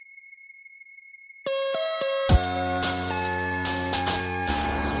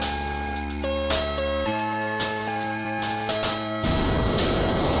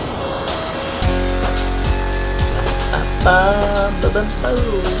We are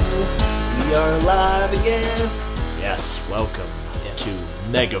live again. Yes, welcome to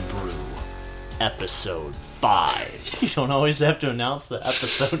Mega Brew, episode 5. You don't always have to announce the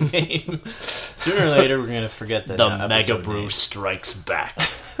episode name. Sooner or later, we're going to forget that. The Mega Brew strikes back.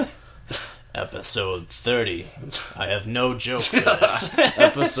 Episode 30. I have no joke for this.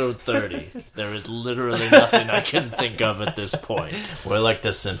 Episode 30. There is literally nothing I can think of at this point. We're like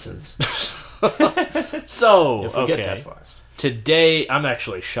The Simpsons. So, If we get that far. Today, I'm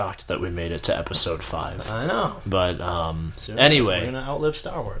actually shocked that we made it to episode 5. I know. But, Soon anyway. We're going to outlive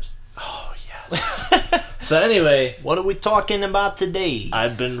Star Wars. Oh, yes. So, anyway. What are we talking about today?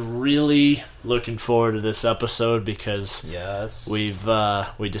 I've been really looking forward to this episode because yes, we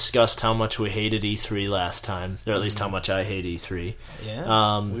discussed how much we hated E3 last time, or at least how much I hate E3.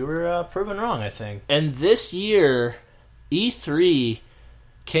 Yeah, we were proven wrong, I think. And this year, E3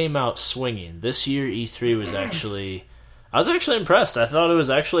 came out swinging. This year, E3 was actually... I was actually impressed. I thought it was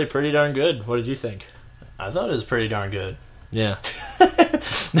actually pretty darn good. What did you think? I thought it was pretty darn good. Yeah.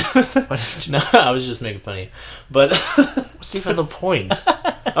 No, I was just making fun of you. But what's even the point?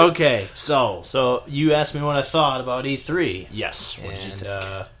 Okay, so you asked me what I thought about E3. Yes. What did you think?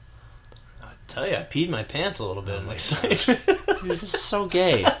 I tell you, I peed my pants a little bit in my excitement. Dude, this is so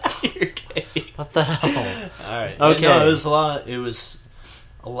gay. You're gay. What the hell? All right. Okay. No, it was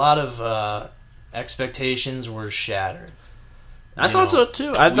a lot of expectations were shattered. I thought so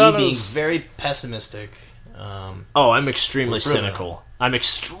too. I thought it was very pessimistic. I'm extremely cynical. I'm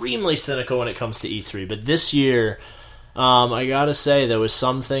extremely cynical when it comes to E3. But this year, I gotta say, there was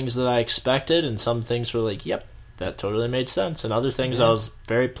some things that I expected, and some things were like, "Yep, that totally made sense," and other things I was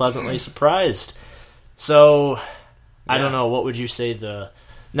very pleasantly surprised. So, I don't know. What would you say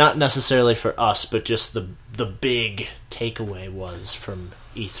not necessarily for us, but just the big takeaway was from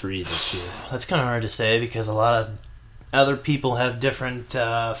E3 this year? That's kind of hard to say because a lot of other people have different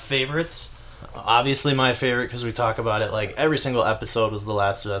favorites. Obviously, my favorite, because we talk about it like every single episode, was The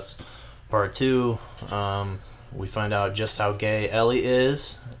Last of Us Part 2. We find out just how gay Ellie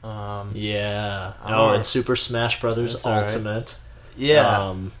is. And Super Smash Brothers Ultimate. Right.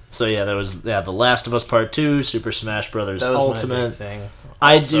 Yeah. There was The Last of Us Part 2, Super Smash Brothers Ultimate. My big thing.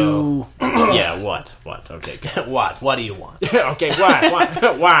 I do... yeah, what? Okay, go. What do you want? Okay, what?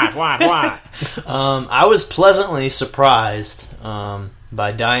 I was pleasantly surprised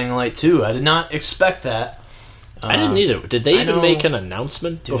by Dying Light 2. I did not expect that. I didn't either. Did they even make an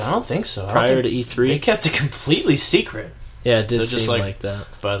announcement? Dude, I don't think so. Prior to E3? They kept it completely secret. Yeah, it did seem like that.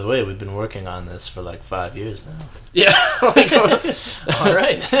 By the way, we've been working on this for like 5 years now. Yeah. All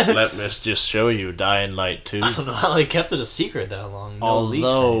right. Let me just show you Dying Light 2. I don't know how they kept it a secret that long. No Although, leaks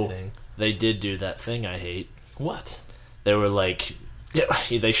or anything. They did do that thing I hate. What? They were like...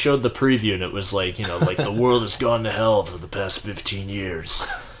 they showed the preview and it was like, like the world has gone to hell for the past 15 years.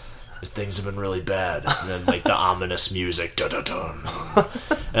 Things have been really bad. And then like the ominous music. Dun-dun-dun.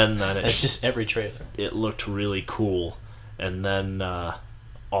 And then it's just every trailer. It looked really cool. And then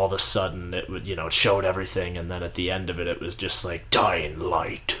all of a sudden it would, it showed everything, and then at the end of it, it was just like Dying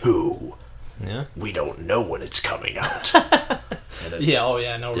Light 2. Yeah, we don't know when it's coming out.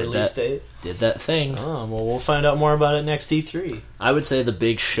 No release date. Did that thing. Oh well, we'll find out more about it next E3. I would say the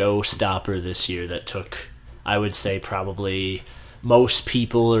big showstopper this year that took, I would say probably most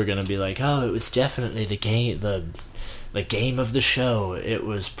people are going to be like, oh, it was definitely the game of the show. It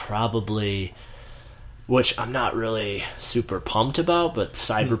was probably. Which I'm not really super pumped about, but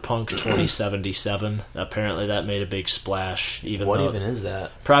Cyberpunk 2077, apparently that made a big splash. What even is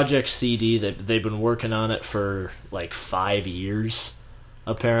that? Project CD, they've been working on it for like 5 years,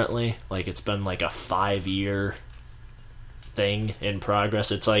 apparently. Like it's been like a 5-year thing in progress.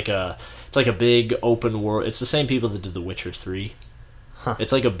 It's like a big open world. It's the same people that did The Witcher 3. Huh.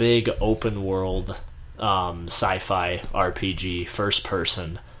 It's like a big open world sci-fi RPG, first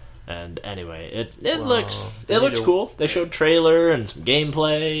person. And anyway, it looks cool. They showed trailer and some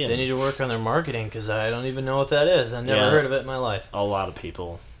gameplay. And they need to work on their marketing because I don't even know what that is. I've never heard of it in my life. A lot of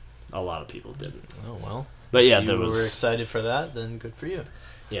people didn't. Oh well. But yeah, if you were excited for that, then good for you.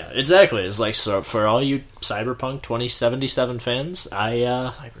 Yeah, exactly. It's like, so for all you Cyberpunk 2077 fans,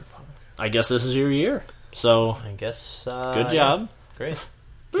 Cyberpunk. I guess this is your year. So I guess good job. Yeah. Great.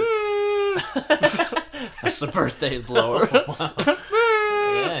 That's the birthday blower. Wow.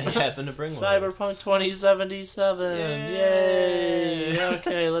 Yeah, you happened to bring one. Cyberpunk 2077. Yay!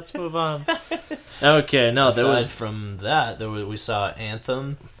 Okay, let's move on. Okay, no, Aside from that, we saw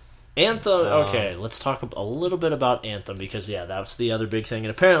Anthem. Okay, let's talk a little bit about Anthem because that's the other big thing,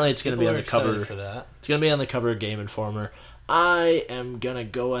 and apparently it's going to be on the cover for that. It's going to be on the cover of Game Informer. I am gonna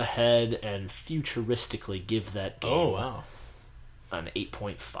go ahead and futuristically give that game an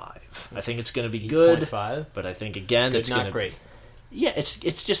 8.5. I think it's gonna be good, 8.5? but I think again Good, it's not gonna great. Yeah,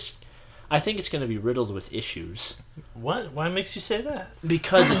 it's just. I think it's gonna be riddled with issues. What? Why makes you say that?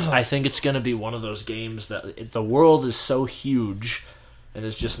 Because I think it's gonna be one of those games that the world is so huge, and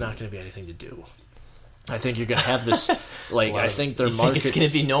there's just not gonna be anything to do. I think you're gonna have this, like, I think their market... think it's gonna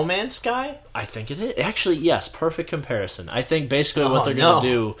be No Man's Sky? I think it is. Actually, yes, perfect comparison. I think basically what they're gonna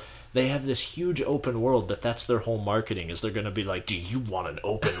do, they have this huge open world, but that's their whole marketing, is they're gonna be like, do you want an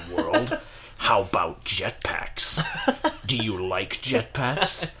open world? How about jetpacks? Do you like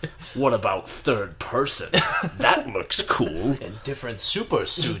jetpacks? What about third person? That looks cool. And different super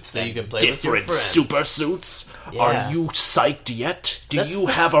suits that you can play with your Different friends. super suits? Yeah. Are you psyched yet? Do you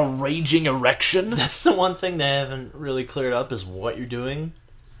have a raging erection? That's the one thing they haven't really cleared up is what you're doing,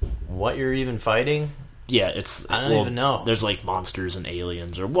 what you're even fighting. Yeah, it's... I don't even know. There's like monsters and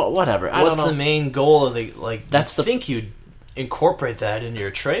aliens or whatever. I What's don't know. the main goal of the... Like, That's I think you'd incorporate that into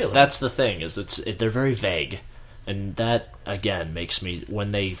your trailer. That's the thing, is they're very vague. And that, again, makes me...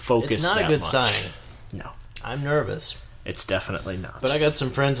 When they focus It's not that a good much, sign. No. I'm nervous. It's definitely not. But I got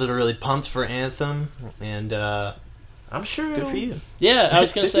some friends that are really pumped for Anthem, and I'm sure good for you. Yeah, I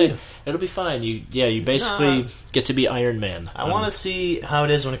was going Good to say, for you. it'll be fine. You basically get to be Iron Man. I want to see how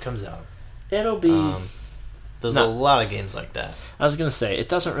it is when it comes out. It'll be... There's a lot of games like that. I was going to say, it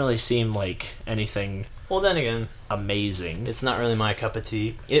doesn't really seem like anything Well, then again, amazing. it's not really my cup of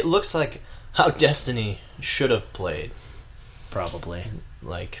tea. It looks like how Destiny should have played. Probably.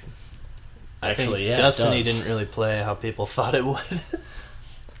 Like, Actually, I think yeah, Destiny it does. didn't really play how people thought it would.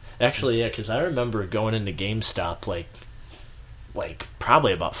 Actually, yeah, because I remember going into GameStop, like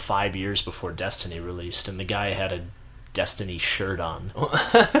probably about 5 years before Destiny released, and the guy had a Destiny shirt on.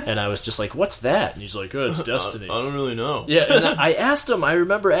 And I was just like, what's that? And he's like, oh, it's Destiny. I don't really know. Yeah, and I asked him, I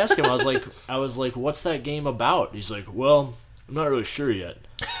remember asking him, I was like, what's that game about? He's like, well, I'm not really sure yet.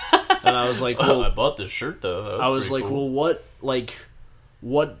 And I was like, well, I bought this shirt, though. I was like, well, what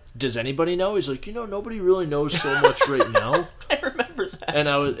does anybody know? He's like, nobody really knows so much right now. I remember that. And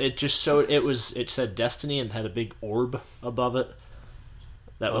it said Destiny and had a big orb above it.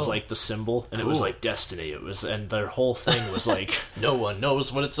 That was like the symbol, and it was like Destiny. And their whole thing was like, no one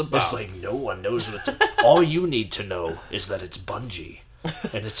knows what it's about. it's like no one knows what it's. All you need to know is that it's Bungie,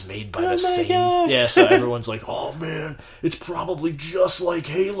 and it's made by the same. Gosh. Yeah, so everyone's like, oh man, it's probably just like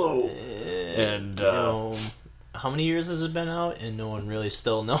Halo. And how many years has it been out, and no one really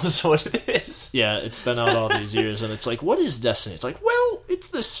still knows what it is? yeah, it's been out all these years, and it's like, what is Destiny? It's like, well, it's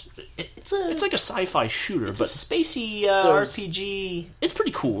this. It's like a sci-fi shooter, It's but a spacey RPG it's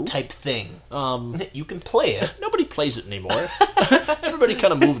pretty cool type thing. You can play it. Nobody plays it anymore. Everybody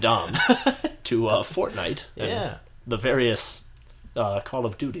kind of moved on to Fortnite and Yeah. the various Call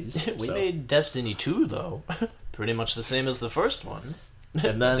of Duties. We So- made Destiny 2, though. Pretty much the same as the first one.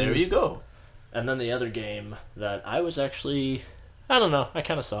 and then There you go. And then the other game that I was actually, I don't know, I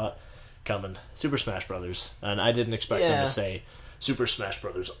kind of saw it coming. Super Smash Brothers, and I didn't expect them to say Super Smash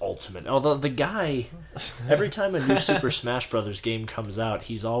Brothers Ultimate. Although the guy, every time a new Super Smash Brothers game comes out,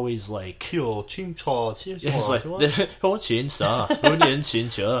 he's always like, he's like, and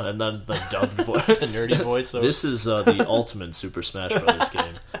then the dubbed voice, the nerdy voice. This is the ultimate Super Smash Brothers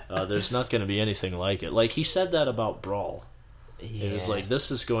game. There's not going to be anything like it. Like, he said that about Brawl. Yeah. It was like, this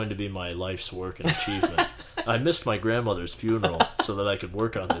is going to be my life's work and achievement. I missed my grandmother's funeral so that I could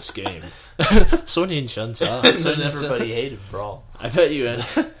work on this game. So then everybody hated Brawl. I bet you. I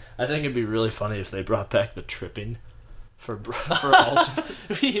think it'd be really funny if they brought back the tripping for Ultimate.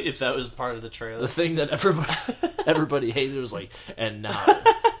 If that was part of the trailer. The thing that everybody hated was like, and now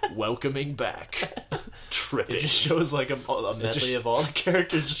welcoming back tripping. It just shows like a medley of all the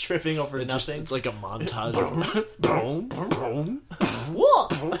characters tripping over nothing. It's like a montage of boom, boom,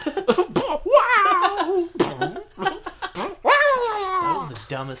 What? wow. That was the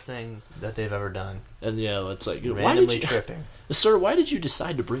dumbest thing that they've ever done. And yeah, it's like, Randomly tripping. Sir, why did you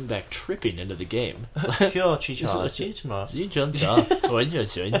decide to bring back tripping into the game? We thought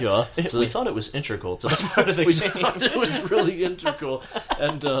it was integral to the part of the We game. thought it was really integral,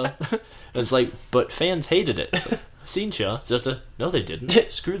 and it's like, but fans hated it. It's like, Sincha, no, they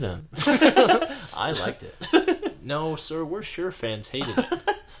didn't. Screw them. I liked it. No, sir, we're sure fans hated it.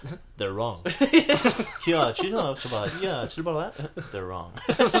 They're wrong. They're wrong.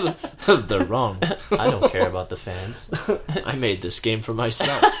 They're wrong. I don't care about the fans. I made this game for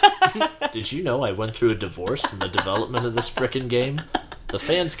myself. Did you know I went through a divorce in the development of this frickin' game? The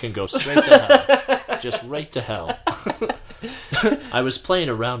fans can go straight to hell. Just right to hell. I was playing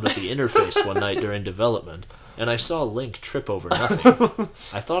around with the interface one night during development, and I saw Link trip over nothing.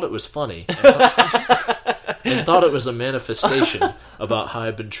 I thought it was funny. And thought it was a manifestation about how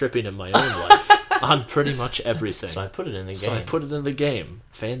I've been tripping in my own life on pretty much everything. So I put it in the game.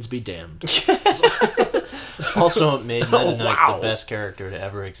 Fans be damned. Also, it made Meta Knight the best character to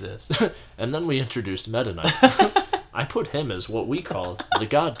ever exist. And then we introduced Meta Knight. I put him as what we call the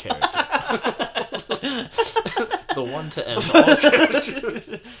God character. The one to end all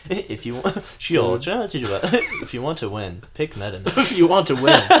characters. If you want, if you want to win, pick Meta Knight. If you want to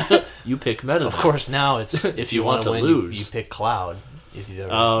win, you pick Meta Knight. Of course, now it's if you want to win, lose, you pick Cloud. If you've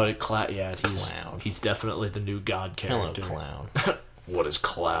ever he's definitely the new God character. Hello, Cloud. What is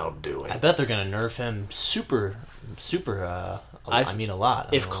Cloud doing? I bet they're gonna nerf him super. I mean, a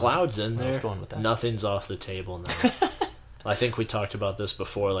lot. If Cloud's in there, going with that. Nothing's off the table now. I think we talked about this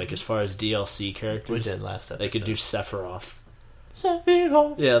before. Like, as far as DLC characters, we did last episode. They could do Sephiroth.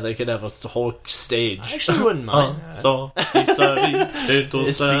 Sephiroth. Yeah, they could have a whole stage. I actually wouldn't mind that.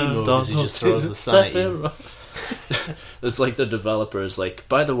 His speed moves, he just throws the sun at you. It's like the developers, like,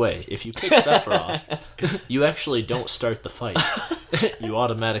 by the way, if you pick Sephiroth, you actually don't start the fight. You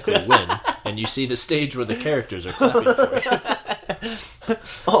automatically win, and you see the stage where the characters are clapping for you.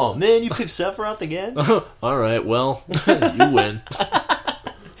 Oh man, you picked Sephiroth again? Alright, well, you win.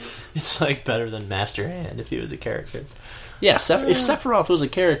 It's like better than Master Hand if he was a character. Yeah, if Sephiroth was a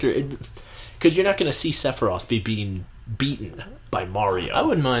character, because you're not going to see Sephiroth being beaten by Mario. I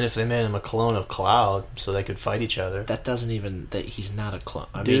wouldn't mind if they made him a clone of Cloud so they could fight each other. That doesn't even... he's not a clone.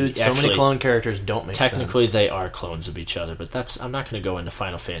 So many clone characters don't make sense. Technically, they are clones of each other, but I'm not going to go into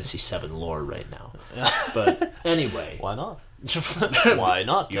Final Fantasy VII lore right now. But anyway... Why not? Why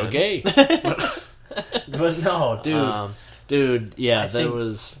not? You're gay. But no, dude, yeah,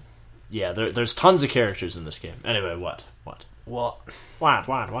 there's tons of characters in this game. Anyway, what? Well, what?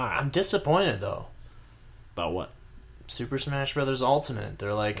 I'm disappointed though. About what? Super Smash Brothers Ultimate.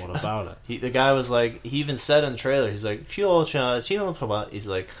 They're like, what about it? The guy was like, he even said in the trailer, he's like, he's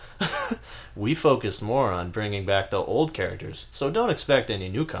like, we focus more on bringing back the old characters, so don't expect any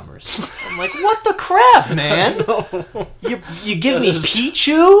newcomers. I'm like, what the crap, man? No. You give me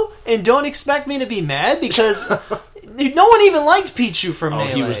Pichu and don't expect me to be mad because no one even likes Pichu from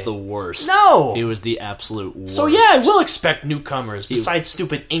Melee. He was the worst. No! He was the absolute worst. So yeah, I will expect newcomers, besides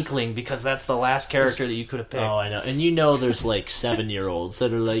stupid Inkling, because that's the last character that you could have picked. Oh, I know. And you know there's like 7-year-olds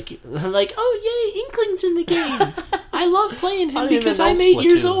that are like, oh yay, Inkling's in the game. I love playing him because I'm 8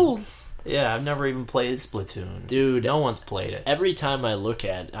 years old. Yeah, I've never even played Splatoon. Dude. No one's played it. Every time I look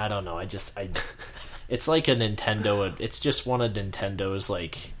at it, I don't know, it's like a Nintendo, it's just one of Nintendo's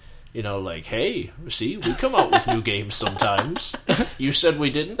like... You know, like, hey, see, we come out with new games sometimes. You said we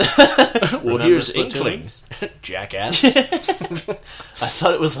didn't? Well, here's Inkling. Jackass. I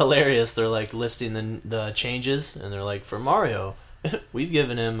thought it was hilarious. They're, like, listing the changes, and they're like, for Mario, we've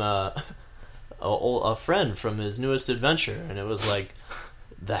given him a friend from his newest adventure, and it was, like,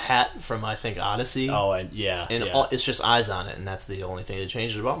 the hat from, I think, Odyssey. Oh, and yeah. And it's just eyes on it, and that's the only thing that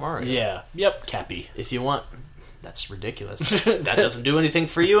changes about Mario. Yeah. Yep, Cappy. If you want... That's ridiculous. That doesn't do anything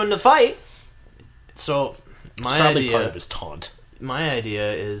for you in the fight. So, probably part of his taunt. My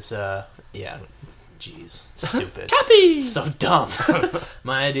idea is, jeez, stupid. Cappy! So dumb.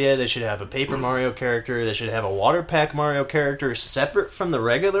 My idea, they should have a Paper Mario character, they should have a Water Pack Mario character separate from the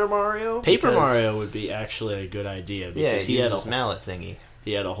regular Mario. Paper Mario would be actually a good idea, because he had a mallet thingy.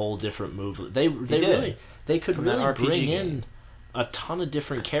 He had a whole different move. They could really bring in a ton of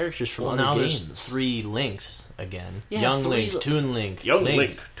different characters from other games. There's 3 Links again. Yeah, Young Link, Toon Link. Young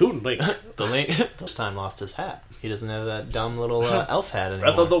Link, Toon Link. The Link this time lost his hat. He doesn't have that dumb little elf hat anymore.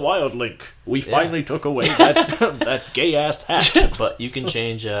 Breath of the Wild Link. We finally took away that gay-ass hat. But you can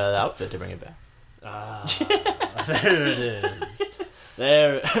change the outfit to bring it back. There it is.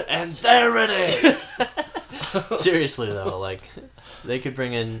 There it is. Seriously, though, like, they could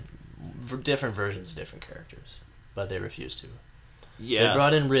bring in different versions of different characters, but they refuse to. Yeah. They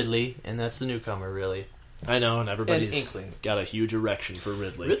brought in Ridley, and that's the newcomer, really. I know, and everybody's got a huge erection for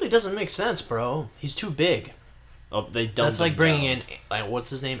Ridley. Ridley doesn't make sense, bro. He's too big. Oh, they don't. That's like bringing in, like, what's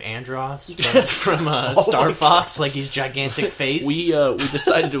his name, Andros from Star Fox, like his gigantic face. We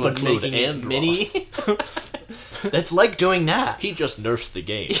decided to include Andros. Mini. That's like doing that. He just nerfs the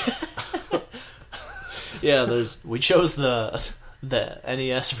game. Yeah, we chose the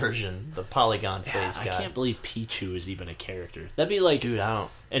NES version, the polygon face guy. I can't believe Pichu is even a character. That'd be like, dude, I don't.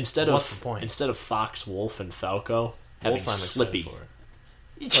 What's the point? Instead of Fox, Wolf, and Falco, having Slippy.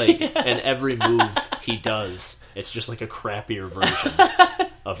 Like, and every move he does, it's just like a crappier version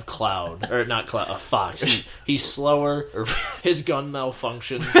of Cloud, or not Cloud, Fox. He's slower. His gun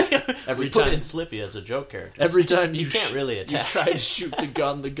malfunctions every Put time. in Slippy as a joke character. Every time You can't really you attack. try to shoot the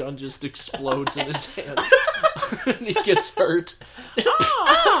gun just explodes in his hand, and he gets hurt. He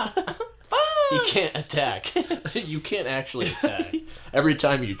can't attack. You can't actually attack. Every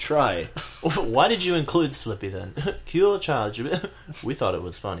time you try. Why did you include Slippy then? Cue a child. We thought it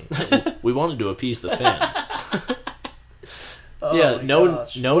was funny. We wanted to appease the fans. Oh yeah, my no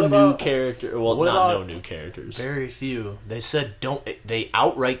gosh. no What new about- character. Well, what not about- no new characters. Very few. They said don't. They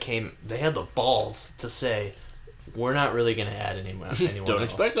outright came. They had the balls to say, "We're not really going to add anyone. Don't else.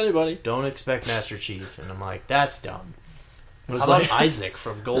 expect anybody. Don't expect Master Chief." And I'm like, that's dumb. It How was about like, Isaac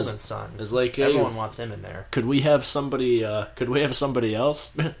from Golden Sun? it's like, hey, Everyone wants him in there. could we have somebody? Could we have somebody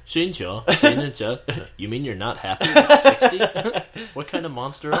else? Shinjo, Shinjo. You mean you're not happy with 60? What kind of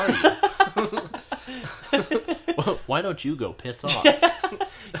monster are you? Why don't you go piss off?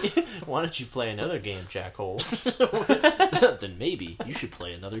 Why don't you play another game, Jackhole? Then maybe you should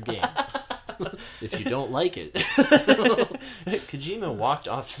play another game. If you don't like it, Kojima walked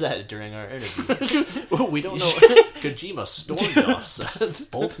off set during our interview. we don't know. Kojima stormed off set.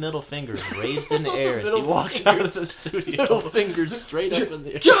 Both middle fingers raised in the air as he Middle walked out of fingers. the studio. Middle fingers straight up in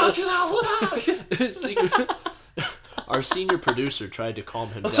the air. Our senior producer tried to calm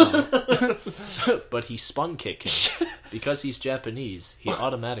him down, but he spun kicked him. Because he's Japanese, he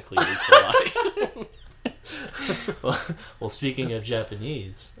automatically replied. Well, speaking of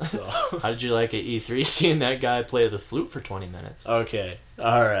Japanese, how did you like at E3 seeing that guy play the flute for 20 minutes? Okay,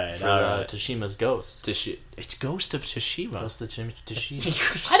 all right, For all right. Tashima's Ghost. It's Ghost of Tsushima. Ghost of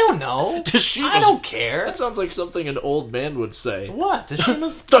Tsushima. I don't know. Tashima's, I don't care. That sounds like something an old man would say. What?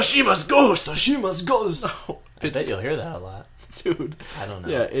 Tashima's Ghost! Tashima's Ghost! I It's- bet you'll hear that a lot. Dude. I don't know.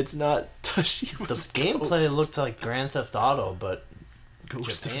 Yeah, it's not The Tashima's gameplay Ghost. looked like Grand Theft Auto, but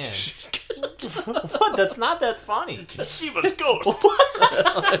Ghost of Japan. Tsushima. What? That's not that funny. Tashima's Ghost!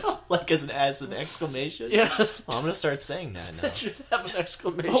 Like as an exclamation? Yeah. Oh, I'm gonna start saying that now. That should have an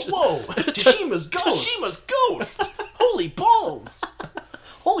exclamation. Oh, whoa! Tashima's Ghost! Tashima's Ghost! Holy balls!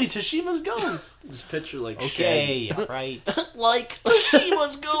 Holy Tashima's Ghost! Just picture like Okay, Shaggy. right. Like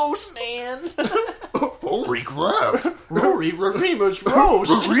Tashima's Ghost, man! Holy crap! Rory Rarima's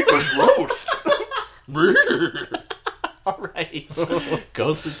Roast! Tashima's Roast! Alright.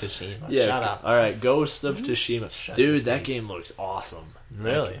 Ghost of Tsushima. Yeah, Shut up. Alright, Ghost of Tsushima. Shut Dude, your that face. game looks awesome.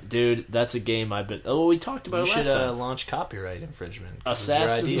 Really? Dude, that's a game I've been... Oh, we talked about You it last should time. launch copyright infringement. 'Cause it's your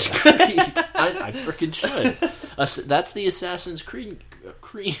Assassin's idea. Creed. I freaking should. That's the Assassin's Creed.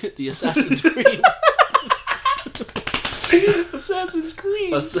 The Assassin's Creed. Assassin's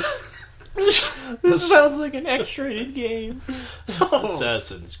Creed. This sounds like an X-rated game. No.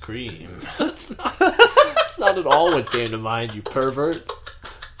 Assassin's Creed. It's not at all what came to mind, you pervert.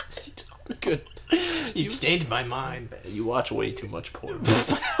 Good. You've stained my mind. You watch way too much porn.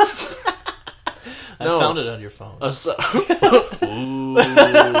 I No. found it on your phone.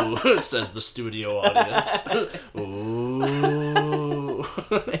 Ooh, says the studio audience. Ooh.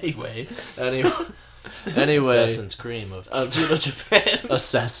 Anyway, Assassin's Cream of Japan.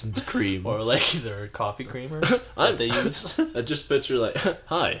 Assassin's Cream. Or like their coffee creamer that they use. I just picture like,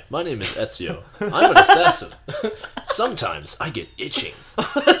 hi, my name is Ezio. I'm an assassin. Sometimes I get itching,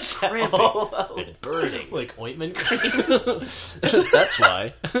 cramping, and burning. Like ointment cream. That's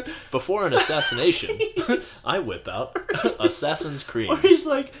why, before an assassination, I whip out Assassin's Cream. Or he's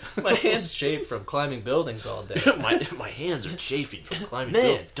like, my hands chafe from climbing buildings all day. My hands are chafing from climbing Man,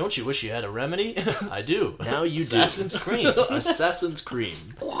 buildings. don't you wish you had a remedy? I do. Now you Assassin's do. Cream. Assassin's Cream.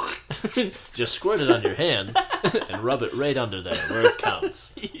 Just squirt it on your hand and rub it right under there where it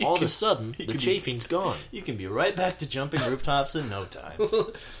counts. All of a sudden, the chafing's gone. You can be right back to jumping rooftops in no time.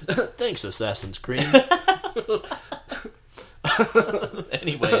 Thanks, Assassin's Cream.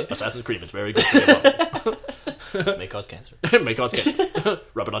 Anyway, Assassin's Cream is very good for your bubble. may cause cancer. Make us get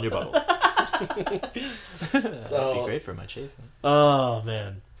rub it on your bubble. That'd be great for my chafing. Oh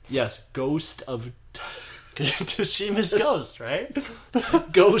man, yes, Ghost of Tashima's Ghost, right?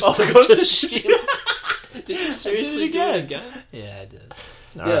 Ghost of Tsushima. Did you seriously do it again? Yeah, I did.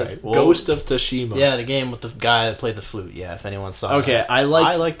 Yeah, Ghost of Tsushima. Yeah, the game with the guy that played the flute. Yeah, if anyone saw Okay, that. I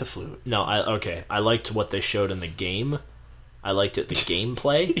liked the flute. No, I liked what they showed in the game. I liked it, the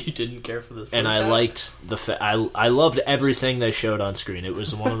gameplay. You didn't care for the flute And I guy? liked I loved everything they showed on screen. It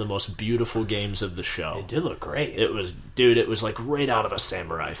was one of the most beautiful games of the show. It did look great. It was like right out of a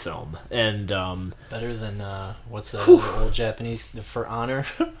samurai film. And Better than what's that other old Japanese For Honor?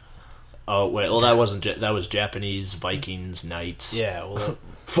 oh wait, well that wasn't that was Japanese Vikings Knights. Yeah, well,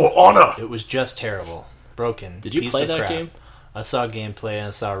 For honor. it was just terrible, broken. Did you piece play of that crap. game? I saw gameplay and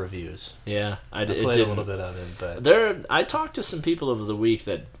I saw reviews. Yeah, I played a little bit of it, but I talked to some people over the week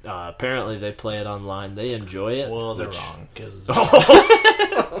that apparently they play it online. They enjoy it. Well, they're wrong because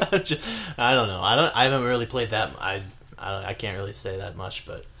I don't know. I haven't really played that. I can't really say that much,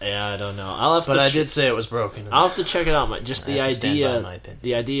 but yeah, I don't know. I did say it was broken. I'll have to check it out. Just the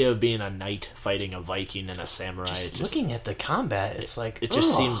idea of being a knight fighting a Viking and a samurai. Just looking at the combat, it's it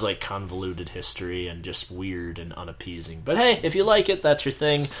just seems like convoluted history and just weird and unappeasing. But hey, if you like it, that's your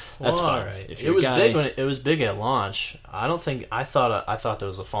thing. That's fine. Right. If it was big when it was big at launch. I thought there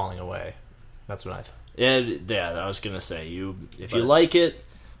was a falling away. That's what I thought. Yeah. I was gonna say if you like it.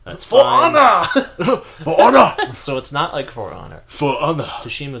 That's For fine. Honor! For Honor! So it's not like For Honor. For Honor.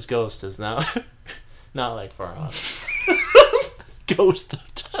 Tsushima's Ghost is now not like For Honor. Ghost of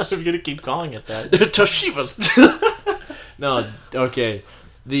Tsushima. I'm going to keep calling it that. Tsushima's. No, okay.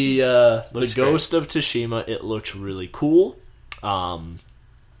 The Ghost of Tsushima, it looks really cool. I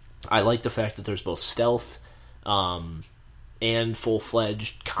like the fact that there's both stealth and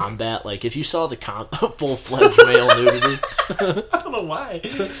full-fledged combat. Like, if you saw the full-fledged male nudity... I don't know why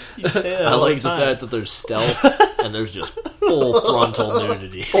you say that. I like the fact that there's stealth and there's just full frontal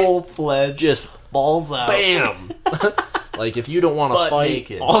nudity. Full-fledged. Just balls out. Bam! Like, if you don't want to fight,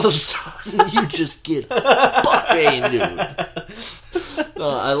 naked. all of a sudden you just get butt-A nude. No,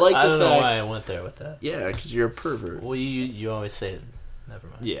 I like the fact... I don't know why I went there with that. Yeah, because you're a pervert. Well, you always say it. Never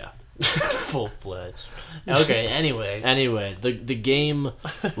mind. Yeah. Full-fledged. Okay, Anyway, the game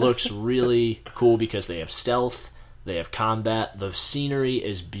looks really cool because they have stealth, they have combat, the scenery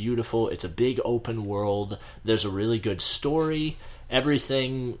is beautiful, it's a big open world, there's a really good story,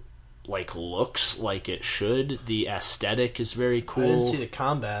 everything looks like it should, the aesthetic is very cool. I didn't see the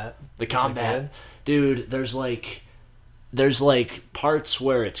combat. The combat, dude, there's parts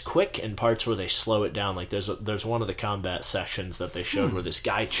where it's quick and parts where they slow it down. Like there's one of the combat sections that they showed where this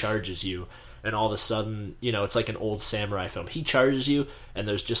guy charges you, and all of a sudden, it's like an old samurai film. He charges you, and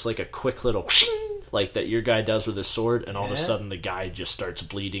there's just like a quick little like that your guy does with his sword, and all of a sudden the guy just starts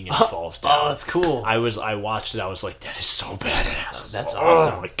bleeding and falls down. Oh, that's cool. I watched it. I was like, that is so badass. That's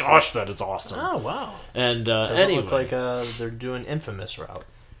awesome. Oh my gosh, that is awesome. Oh wow. And doesn't look like they're doing Infamous route.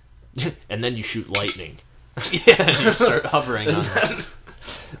 And then you shoot lightning. Yeah, you start hovering on them.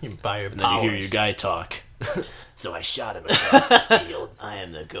 You buy your powers. And then you hear your guy talk. So I shot him across the field. I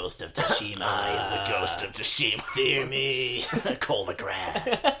am the ghost of Tsushima. I am the ghost of Tsushima. Fear me. Cole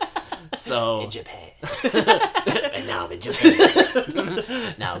McGrath. So in Japan. And now I'm in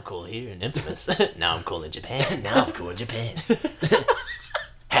Japan. Now I'm cool here in Infamous. Now I'm cool in Japan. Now I'm cool in Japan.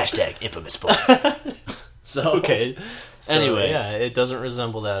 Hashtag Infamous Boy. So okay. Anyway, yeah, it doesn't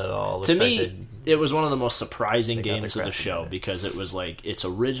resemble that at all. To me, it was one of the most surprising games of the show because it was it's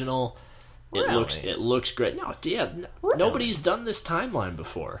original. Really? It looks great. No, Really? Nobody's done this timeline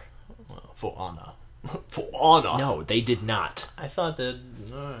before. Well, For Honor. For Honor. No, they did not. I thought that.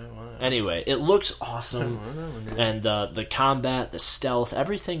 All right, anyway, it looks awesome, and the combat, the stealth,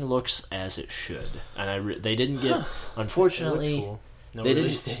 everything looks as it should. And they didn't get, unfortunately. Cool. No they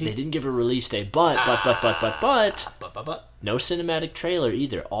release didn't. date? They didn't give a release date, but no cinematic trailer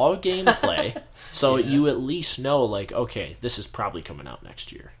either. All gameplay, so you at least know, okay, this is probably coming out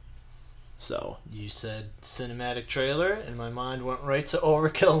next year. So you said cinematic trailer, and my mind went right to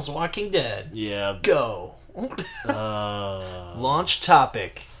Overkill's Walking Dead. Yeah, go. Launch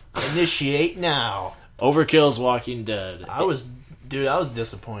topic. Initiate now. Overkill's Walking Dead. I was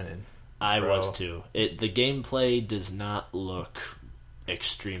disappointed. I was too. The gameplay does not look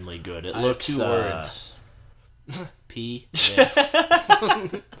extremely good. It looks 2 words. P. Yes.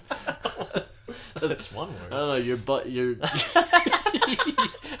 That's one word. I don't know. Your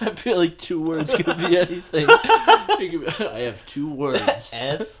I feel like 2 words could be anything. I have 2 words.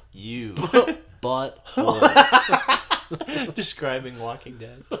 F U. Butthole. Describing Walking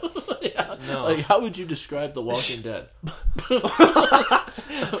Dead. Yeah. No. How would you describe The Walking Dead?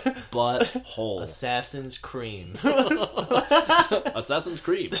 Butthole. Assassin's Cream. Assassin's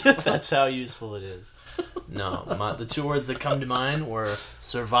Creed. That's how useful it is. No, the 2 words that come to mind were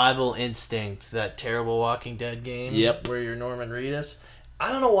survival instinct, that terrible Walking Dead game. Yep. Where you're Norman Reedus.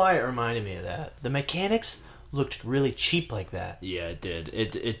 I don't know why it reminded me of that. The mechanics looked really cheap like that. Yeah, it did.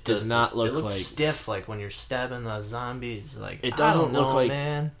 It does not look it looks like stiff, like when you're stabbing the zombies. It doesn't look like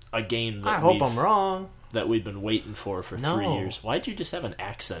man. A game that I hope I'm wrong. That we've been waiting for 3 years. Why'd you just have an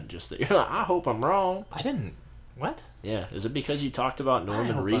accent just there? You're like, I hope I'm wrong. I didn't. What? Yeah, is it because you talked about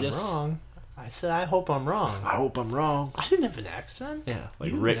Norman Reedus? I'm wrong. I said I hope I'm wrong. I hope I'm wrong. I didn't have an accent. Yeah,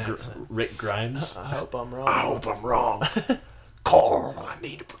 like Rick Grimes. I hope I'm wrong. I hope I'm wrong. Carl, I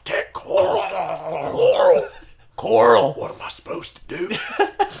need to protect Carl. Coral. What am I supposed to do?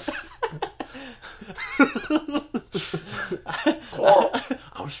 Coral.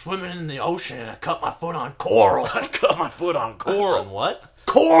 I was swimming in the ocean and I cut my foot on coral. I cut my foot on coral. On what?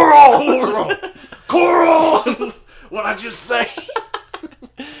 Coral. Coral! What'd I just say?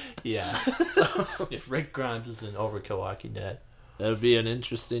 Yeah. So if Rick Grimes is in Overkill Walking Dead, That would be an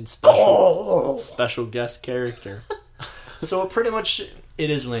interesting Coral. special guest character. so pretty much it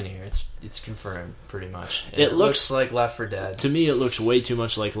is linear. It's confirmed pretty much. And It it looks- looks like Left 4 Dead. To me, it looks way too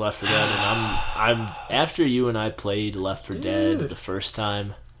much like Left 4 Dead, and I'm after you and I played Left 4 Dead the first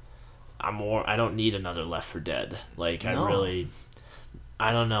time. I don't need another Left 4 Dead. Like No.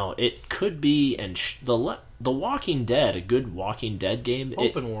 I don't know. It could be, and the Walking Dead, a good Walking Dead game.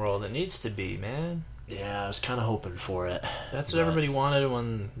 Open world, it needs to be, man. Yeah, I was kind of hoping for it. That's But- what everybody wanted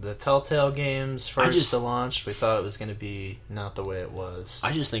when the Telltale games first just- launched. We thought it was going to be not the way it was.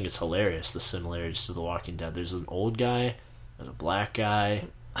 I just think it's hilarious, the similarities to The Walking Dead. There's an old guy, there's a black guy.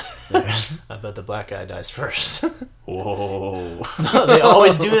 There's... I bet the black guy dies first. Whoa. They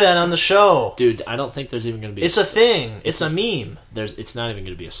always do that on the show. Dude, I don't think there's even going to be It's a thing. It's a meme. It's not even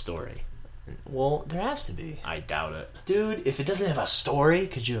going to be a story. Well, there has to be. I doubt it. Dude, if it doesn't have a story,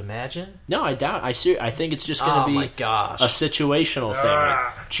 could you imagine? No, I doubt. I think it's just going to Oh be my gosh. a situational thing.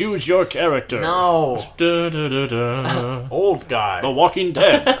 Like, choose your character. No. Da, da, da, da. Old guy. The Walking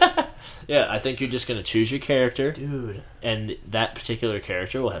Dead. Yeah, I think you're just going to choose your character, Dude. and that particular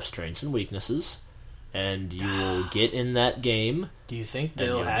character will have strengths and weaknesses, and you will get in that game. Do you think And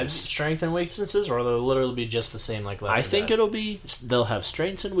they'll you'll have just- strength and weaknesses, or they'll literally be just the same like Left I 4 think Dead? they'll have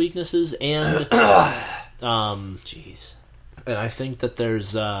strengths and weaknesses, and Jeez. and I think that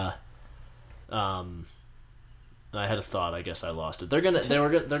there's I had a thought. I guess I lost it. They're gonna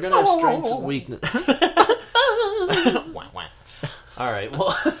have strengths and weaknesses. Wah, wah. All right.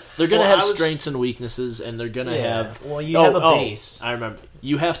 Well, They're gonna Well, have I was- strengths and weaknesses, and they're gonna Yeah. have. Well, you have a base. I remember.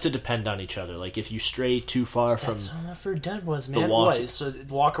 You have to depend on each other. Like if you stray too far from. that's what Left 4 Dead was, man. walk- What? So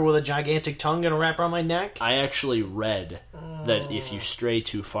Walker with a gigantic tongue gonna wrap around my neck? I actually read that if you stray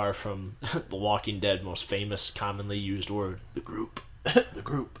too far from The Walking Dead, most famous, commonly used word, the group. The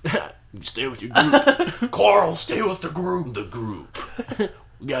group. You stay with your group. Carl, stay with the group. The group.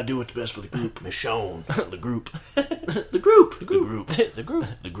 We gotta do what's best for the group. Michonne. The group. The group. The group. The group.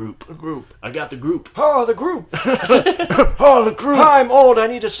 The group. The group. I got the group. Oh, the group. Oh, the group. I'm old. I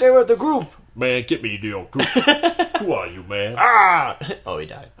need to stay with the group. Man, get me the old group. Who are you, man? Ah! Oh, he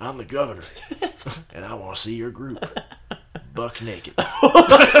died. I'm the governor, and I want to see your group buck naked.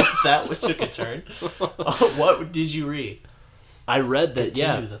 That one took a turn. Oh, what did you read? I read that,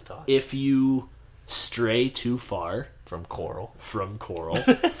 Continue the thought. if you stray too far From Coral. from Coral,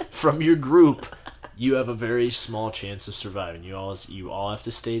 from your group, you have a very small chance of surviving. You all have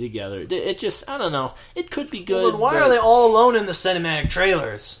to stay together. It just, I don't know. It could be good. Well, then why but- are they all alone in the cinematic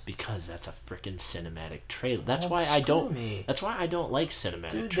trailers? Because that's a freaking cinematic trailer. That's Oh, why I screw don't. me. That's why I don't like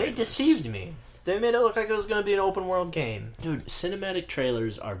cinematic Dude, trailers. they deceived me. They made it look like it was going to be an open world game. Dude, cinematic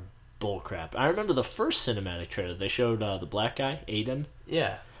trailers are bullcrap. I remember the first cinematic trailer. They showed the black guy, Aiden.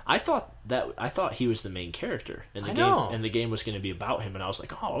 Yeah. I thought he was the main character in the I game, know. and the game was going to be about him. And I was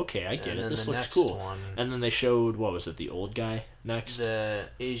like, oh, okay, I get And it. then This the looks next cool. one- And then they showed the old guy next. The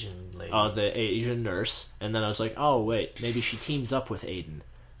Asian lady. The Asian nurse, and then I was like, oh wait, maybe she teams up with Aiden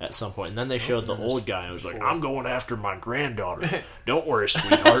at some point. And then they showed the and there's old guy, and I was like, 4. I'm going after my granddaughter. Don't worry,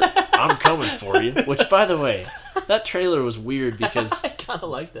 sweetheart, I'm coming for you. Which, by the way, that trailer was weird because I kind of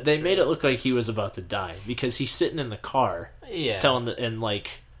like that. they made it look like he was about to die because he's sitting in the car, Yeah.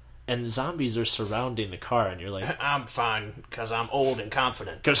 and zombies are surrounding the car, and you're like, I'm fine because I'm old and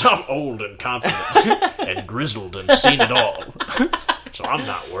confident. because I'm old and confident and grizzled and seen it all, so I'm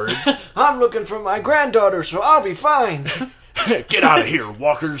not worried. I'm looking for my granddaughter, so I'll be fine. Get out of here,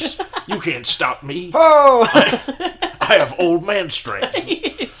 walkers! You can't stop me. Oh! I have old man strength.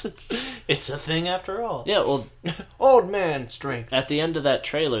 it's a thing after all. Yeah, well, Old man strength. at the end of that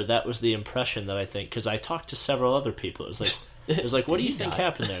trailer, that was the impression that I think, because I talked to several other people. It was like, what do you he think die?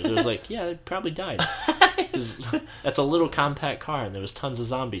 happened there? There was like, yeah, it probably died. That's a little compact car, and there was tons of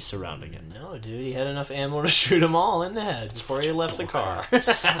zombies surrounding it. No, dude, he had enough ammo to shoot them all in the head before he left the car.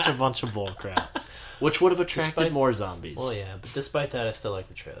 Such a bunch of bullcrap. Which would have attracted Despite- more zombies. Well, yeah, but despite that, I still like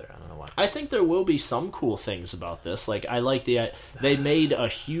the trailer. I don't know why. I think there will be some cool things about this. Like, I like they made a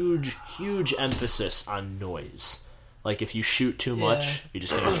huge emphasis on noise. Like, if you shoot too much, you're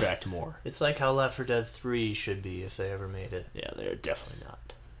just going to attract more. It's like how Left 4 Dead 3 should be if they ever made it. Yeah, they're definitely not.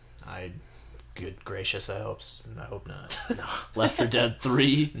 Good gracious, I hope not. Left 4 Dead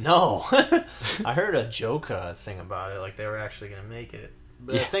 3. No. I heard a joke thing about it, like they were actually going to make it.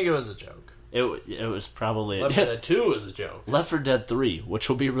 But I Yeah. think it was a joke. It was probably Left 4 Dead 2 is a joke. Left 4 Dead 3, which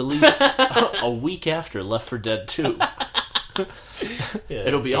will be released a week after Left 4 Dead 2.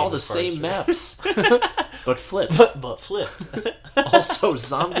 It'll be all the same maps, but flipped. But flipped. Also,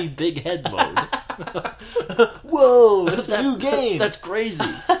 zombie big head mode. Whoa, that's a new game. That's crazy.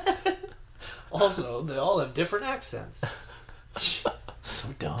 Also, they all have different accents. So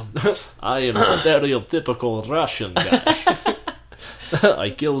dumb. I am stereotypical Russian guy. I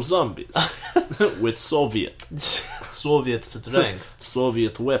kill zombies with Soviet strength.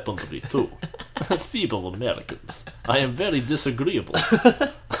 Soviet weaponry too. Feeble Americans. I am very disagreeable.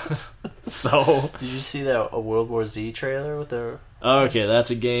 So, did you see that a World War Z trailer with their? Okay,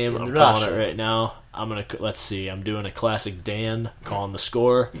 that's a game. I'm Russia. calling it right now. Let's see. I'm doing a classic Dan, calling the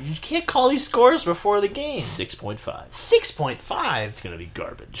score. You can't call these scores before the game. 6.5. 6.5. It's gonna be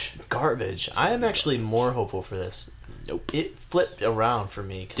garbage. Garbage. I am actually more hopeful for this. Nope. It flipped around for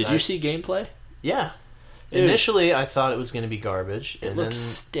me. Did you see gameplay? Yeah. Dude. Initially, I thought it was going to be garbage. It looks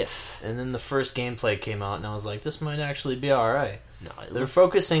stiff. And then the first gameplay came out, and I was like, this might actually be alright. No, They're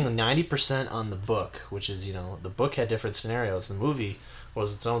focusing 90% on the book, which is, the book had different scenarios. The movie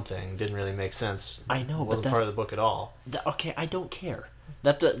was its own thing. Didn't really make sense. I know, it wasn't part of the book at all. Okay, I don't care.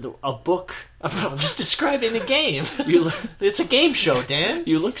 That a book. I'm just describing the game. It's a game show, Dan.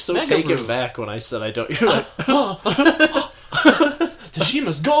 You look so Mega taken Brew. back when I said I don't. You're like,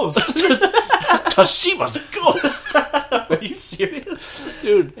 Tashima's ghost. Tashima's a ghost. Are you serious,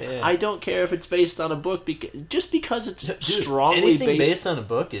 Dude? Yeah. I don't care if it's based on a book, just because it's strongly anything based on a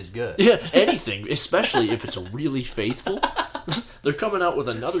book is good. Yeah, anything, especially if it's really faithful. They're coming out with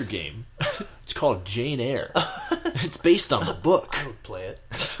another game. It's called Jane Eyre. It's based on the book. I would play it.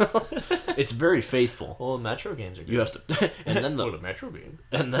 It's very faithful. Well, Metro games are good. You have to, and then the Metro game,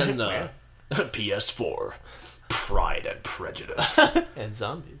 and then PS4, Pride and Prejudice, and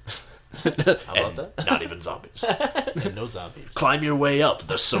zombies. How about that? Not even zombies. And no zombies. Climb your way up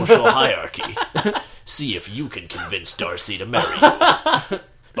the social hierarchy. See if you can convince Darcy to marry you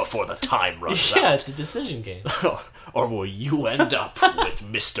before the time runs Yeah, out. it's a decision game. Or will you end up with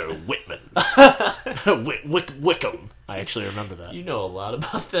Mr. Whitman? Wickham. I actually remember that. You know a lot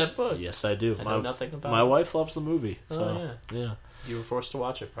about that book. Yes, I do. I know nothing about my it. wife loves the movie. So, Oh, yeah. You were forced to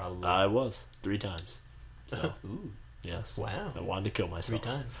watch it, probably. I was 3 times. So, Ooh, yes. wow. I wanted to kill myself.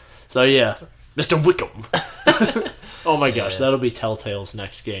 3 times. So, yeah. Mr. Wickham. Oh my gosh, Yeah. that'll be Telltale's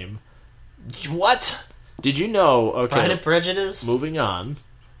next game. What? Did you know? Okay. Pride and Prejudice? Moving on.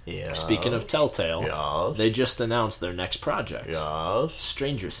 Yeah. Speaking of Telltale, Yeah. they just announced their next project. Yeah.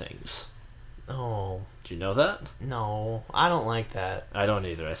 Stranger Things. Oh, Do you know that? no. I don't like that. I don't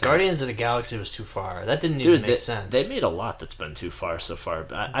either. I think Guardians of the Galaxy was too far. That didn't even make sense. They made a lot that's been too far so far.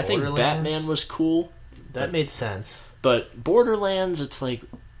 I think Borderlands? Batman was cool, That made sense. but Borderlands, it's like,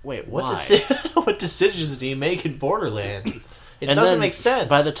 wait, What, why? what decisions do you make in Borderlands? It And doesn't then make sense.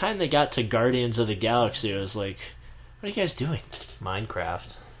 By the time they got to Guardians of the Galaxy, I was like, what are you guys doing?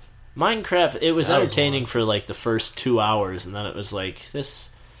 Minecraft. Minecraft, it was That was entertaining long. for like the first 2 hours, and then it was like, this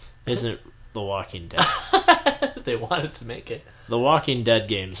isn't The Walking Dead. They wanted to make it. The Walking Dead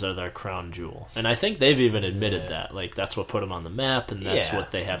games are their crown jewel, and I think they've even admitted Yeah. that. Like, that's what put them on the map, and that's Yeah.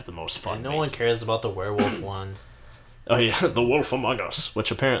 what they have the most fun. And no one cares about the werewolf one. Oh yeah, The Wolf Among Us, which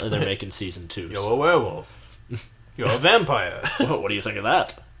apparently they're making season 2. You're a werewolf. You're a vampire. What do you think of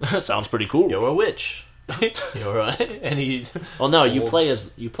that? Sounds pretty cool. You're a witch. You're a... And he... Well, no, you Wolf. play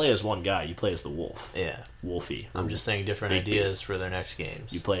as one guy. You play as the wolf, Yeah. Wolfie. I'm just saying different Big B. ideas for their next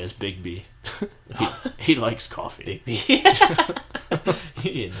games. You play as Big B. he likes coffee. Big B.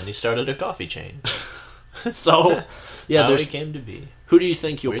 And then he started a coffee chain. So, yeah, How there's. he came to be. Who do you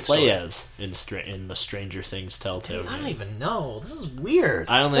think you'll Weird play story. as in the Stranger Things Telltale Dude, I game? don't even know. This is weird.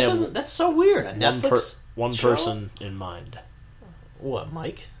 I only have That's so weird. A Netflix one show? person in mind. What,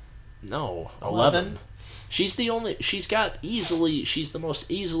 Mike? No, 11? 11. She's the only. She's the most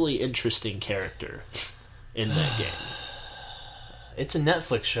easily interesting character in that game. It's a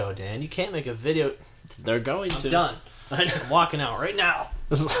Netflix show, Dan. You can't make a video. They're going to. I'm done. I'm walking out right now.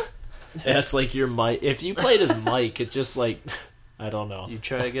 Yeah, it's like your Mike. If you played as Mike, it's just like, I don't know. You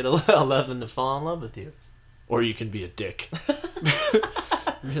try to get 11 to fall in love with you. Or you can be a dick.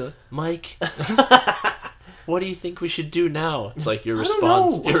 Really? Mike, what do you think we should do now? It's like your I don't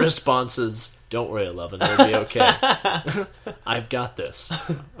response. know. Your response is, "Don't worry, 11. It'll be okay. I've got this.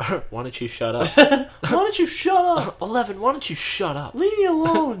 Why don't you shut up? Why don't you shut up? 11. Why don't you shut up? Leave me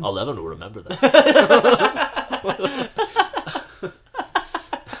alone. 11 will remember that."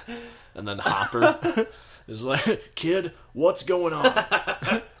 And then Hopper is like, "Kid, what's going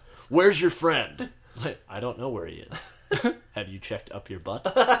on? Where's your friend?" It's like, "I don't know where he is." Have you checked up your butt?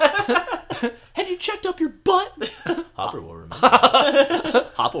 Have you checked up your butt? Hopper will remember.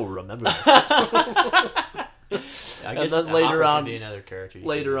 Hopper will remember this. I And guess then later Hopper on, could be another character.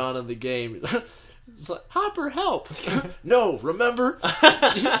 later on in the game, it's like, Hopper, help! No, remember?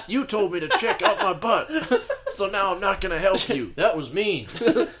 You told me to check out my butt, so now I'm not going to help you. That was mean.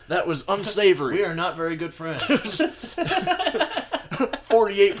 That was unsavory. We are not very good friends.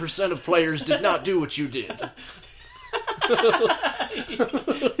 48% of players did not do what you did.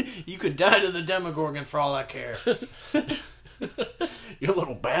 You could die to the Demogorgon for all I care. You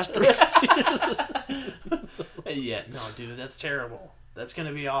little bastard. Yeah, no, dude, that's terrible. That's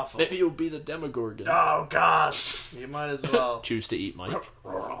gonna be awful. Maybe you'll be the Demogorgon. Oh, gosh. You might as well. Choose to eat Mike.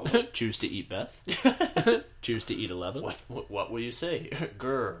 Choose to eat Beth. Choose to eat 11. What will you say?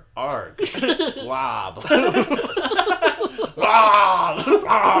 Grr, arg, wob.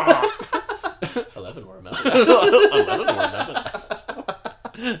 11 more remember. 11 more remember.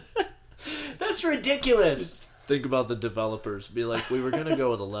 That's ridiculous. Think about the developers. Be like, we were going to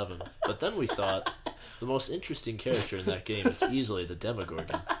go with 11, but then we thought the most interesting character in that game is easily the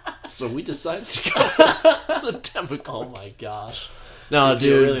Demogorgon. So we decided to go with the Demogorgon. Oh my gosh. No, If dude.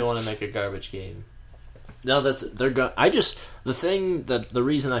 you really want to make a garbage game. No, the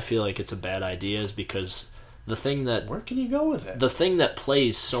reason I feel like it's a bad idea is because the thing that Where can you go with it? the thing that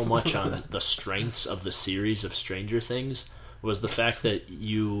plays so much on the strengths of the series of Stranger Things was the fact that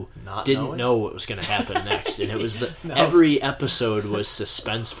you Not didn't knowing? know what was going to happen next, and it was No. every episode was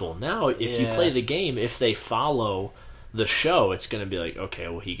suspenseful. Now, if you Yeah. play the game, if they follow the show, it's going to be like, okay,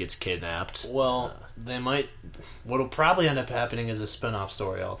 well, he gets kidnapped. Well, they might. What'll probably end up happening is a spin-off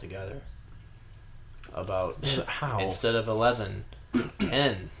story altogether. About How? instead of 11,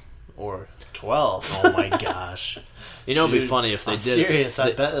 10, or 12. Oh my gosh! You know, it'd be Dude, funny if they I'm did. serious.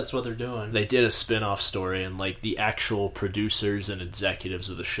 I bet that's what they're doing. They did a spin-off story, and like the actual producers and executives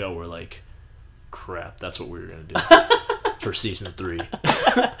of the show were like, crap, that's what we were going to do for season 3.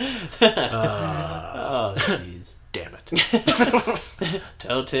 Oh, jeez. Damn it.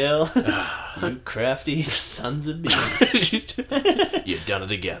 Telltale, you crafty sons of bees. You've done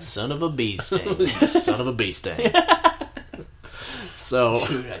it again. Son of a bee sting. You son of a bee sting. So,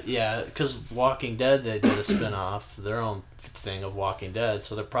 Dude, yeah, because Walking Dead, they did a spin-off, their own thing of Walking Dead,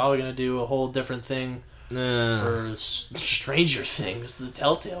 so they're probably going to do a whole different thing for Stranger Things, the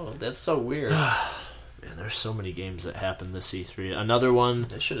Telltale. That's so weird. man, there's so many games that happen this E3. Another one,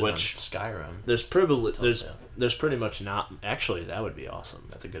 They should have which done Skyrim. there's probably Telltale. there's pretty much not. Actually, that would be awesome.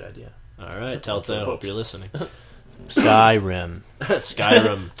 That's a good idea. All right, Telltale. Hope you're listening. Skyrim.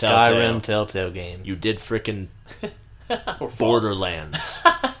 Skyrim, Telltale. Skyrim Telltale game. You did frickin' Borderlands.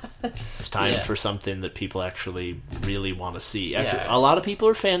 It's time for something that people actually really want to see. Yeah. A lot of people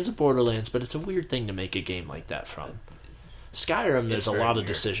are fans of Borderlands, but it's a weird thing to make a game like that from. Skyrim, there's a very lot of weird.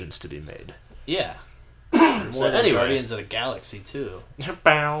 decisions to be made. Yeah. More than anyway. Guardians of the Galaxy, too.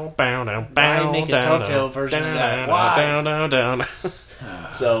 Why make a Telltale version of that? Why?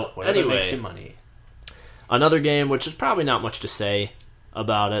 So, Whatever makes you anyway, money. another game, which is probably not much to say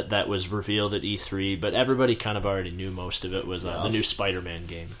about it, that was revealed at E3, but everybody kind of already knew most of it, was the new Spider-Man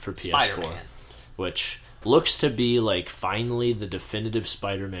game for PS4. Spider-Man. Which looks to be like finally the definitive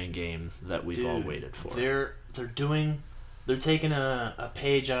Spider-Man game that we've all waited for. They're taking a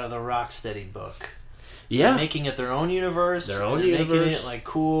page out of the Rocksteady book. Yeah, They're making it their own universe. Their own they're making universe. it like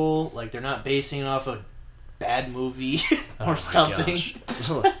cool. Like they're not basing it off a bad movie Oh or my something. gosh.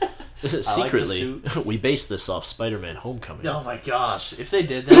 This is I like the secretly we based this off Spider-Man Homecoming. Oh my gosh! If they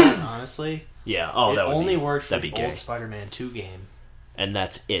did that, honestly, Yeah. Oh, it that would only be, worked for that'd the be gay. old Spider-Man 2 game. And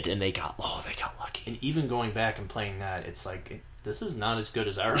that's it. And they got lucky. And even going back and playing that, it's like this is not as good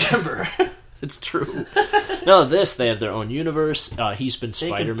as I remember. It's true. No, they have their own universe. He's been They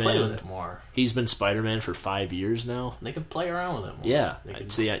can play with Spider-Man. it more. He's been Spider-Man for 5 years now. They can play around with it more. Yeah. They can,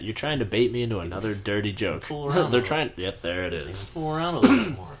 See, you're trying to bait me into another dirty joke. fool around They're with trying. Yep, there it they can is. fool around a little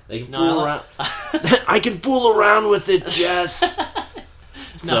bit more. They can No, fool I around. I can fool around with it, Jess.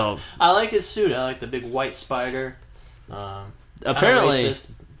 So No, I like his suit. I like the big white spider. apparently,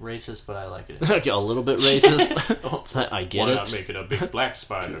 Racist, but I like it. a little bit racist. I get Why it. not make it a big black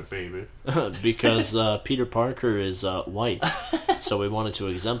spider, baby? Because Peter Parker is white, so we wanted to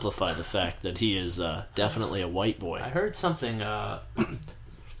exemplify the fact that he is definitely a white boy. I heard something.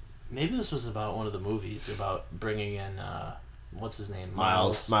 Maybe this was about one of the movies about bringing in what's his name,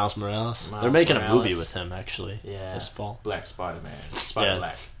 Miles Morales. Miles They're making a Morales. movie with him actually. Yeah, This fall. Black Spider-Man, Spider Yeah.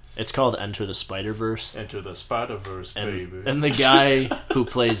 Black. It's called Enter the Spider-Verse. Enter the Spider-Verse, baby. And the guy who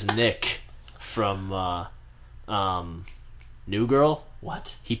plays Nick from New Girl,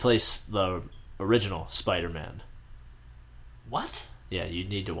 what? he plays the original Spider-Man. What? Yeah, you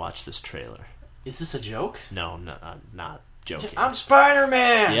need to watch this trailer. Is this a joke? No, not joking. I'm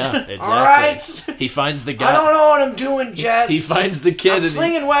Spider-Man! Yeah, exactly. Alright? He finds the guy. I don't know what I'm doing, Jess. He finds the kid. I'm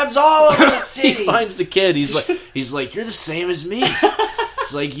slinging webs all over the city. He finds the kid. He's like, you're the same as me.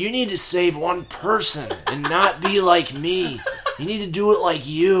 He's like, you need to save one person and not be like me. You need to do it like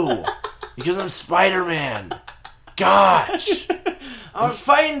you. Because I'm Spider-Man. Gosh. I was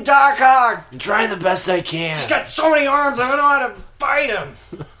fighting Doc Ock. I'm trying the best I can. He's got so many arms, I don't know how to fight him.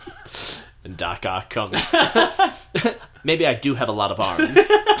 And Doc Ock comes. Maybe I do have a lot of arms.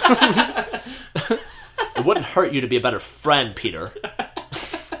 It wouldn't hurt you to be a better friend, Peter.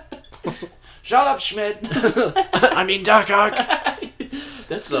 Shut up, Schmidt. I mean, Doc Ock.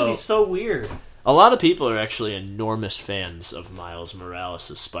 That's going to be so weird. A lot of people are actually enormous fans of Miles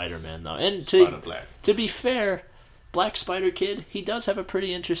Morales' Spider-Man, though. And to be fair, Black Spider Kid, he does have a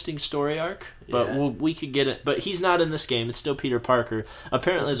pretty interesting story arc, but we could get it. But he's not in this game. It's still Peter Parker.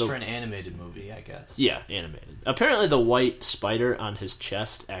 Apparently, this is for an animated movie, I guess. Yeah, animated. Apparently, the white spider on his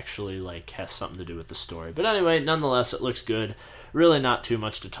chest actually has something to do with the story. But anyway, nonetheless, it looks good. Really, not too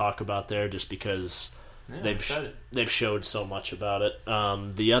much to talk about there, just because they've showed so much about it.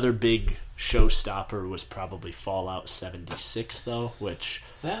 The other big showstopper was probably Fallout 76, though, which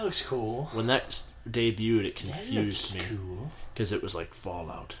that looks cool. When that debuted, it confused me. Cool. Because it was like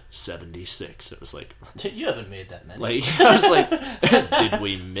Fallout 76. It was like... You haven't made that many. Like, I was like, did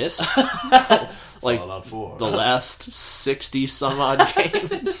we miss like Fallout 4. The last 60-some-odd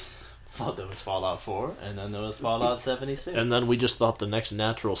games? There was Fallout 4, and then there was Fallout 76. And then we just thought the next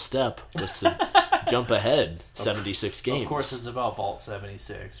natural step was to jump ahead 76 games. Of course, it's about Vault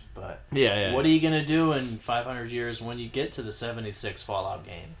 76, but yeah. What are you going to do in 500 years when you get to the 76 Fallout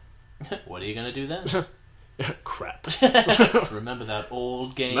game? What are you going to do then? Crap. Remember that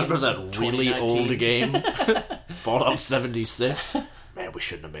old game? Remember that really old game? Fallout 76? Man, we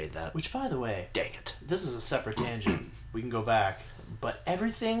shouldn't have made that. Which, by the way... Dang it. This is a separate tangent. We can go back. But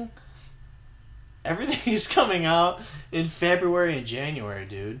everything is coming out in February and January,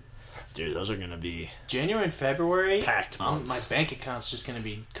 dude. Dude, those are going to be... January and February? Packed months. My bank account's just going to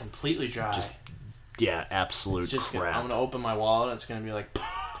be completely dry. Absolute crap. I'm going to open my wallet and it's going to be like...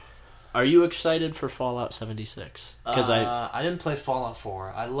 Are you excited for Fallout 76? Because I didn't play Fallout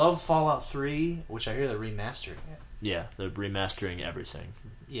 4. I love Fallout 3, which I hear they're remastering it. Yeah, they're remastering everything.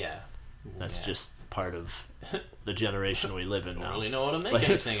 Yeah. That's just part of the generation we live in now. Don't really know how to make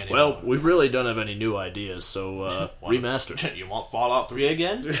anything anymore. Well, we really don't have any new ideas, so remaster. You want Fallout 3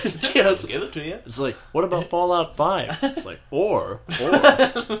 again? Yeah, let's give it to you. It's like, what about Fallout 5? It's like, or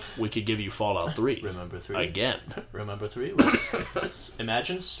we could give you Fallout 3. Remember 3? Again. Remember 3?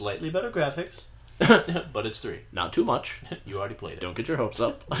 Imagine slightly better graphics, but it's 3. Not too much. You already played it. Don't get your hopes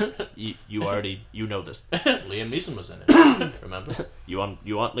up. You know this. Liam Neeson was in it. Remember? You want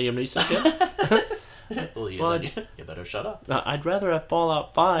Liam Neeson again? Well, you better shut up. I'd rather have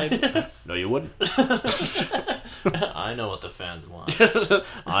Fallout 5. No, you wouldn't. I know what the fans want.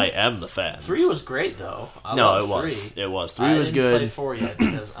 I am the fans. 3 was great, though. It was. 3 was good. I didn't play 4 yet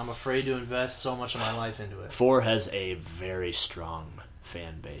because I'm afraid to invest so much of my life into it. 4 has a very strong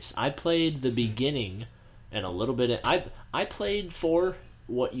fan base. I played the beginning and a little bit... I played 4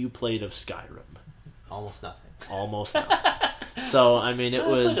 what you played of Skyrim. Almost nothing. So, I mean, it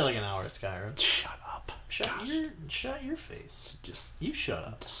was... I played like an hour of Skyrim. Shut up. Shut your face. You shut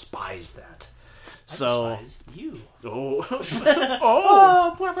up. Despise that. I despise you. Oh.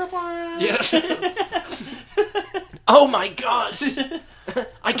 Oh. Blah, blah, blah. Yeah. Oh my gosh.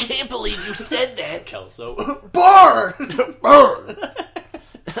 I can't believe you said that. Kelso. Burn!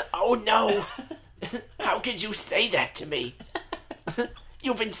 Oh no. How could you say that to me?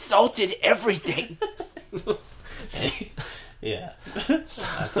 You've insulted everything. Yeah.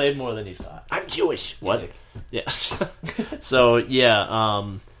 I played more than you thought. I'm Jewish. What? Yeah. So,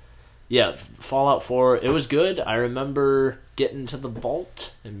 yeah, Fallout 4, it was good. I remember getting to the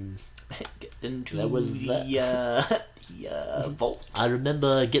vault and vault. I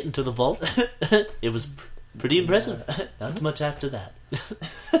remember getting to the vault. It was pretty impressive. Not much after that.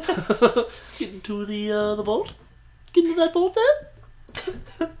 Getting to the vault? Getting to that vault then?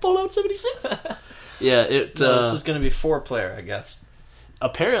 Fallout 76? Yeah, this is going to be 4-player, I guess.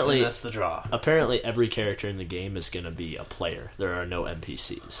 Apparently, and that's the draw. Apparently, every character in the game is going to be a player. There are no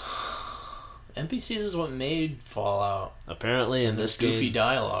NPCs. NPCs is what made Fallout. Apparently, in this goofy game,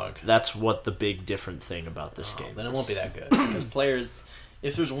 dialogue. That's what the big different thing about this game. Then it won't be that good because players.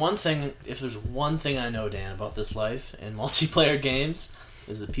 If there's one thing I know, Dan, about this life and multiplayer games,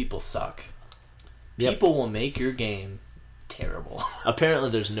 is that people suck. Yep. People will make your game terrible. Apparently,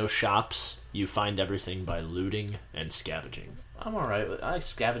 there's no shops you find everything by looting and scavenging. I'm alright with I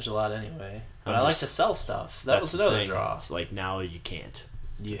scavenge a lot anyway. But I'm I like just- to sell stuff. That That's was the another thing. draw. It's like now you can't.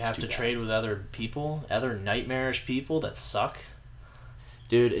 You It's have too to bad. trade with other people, other nightmarish people that suck.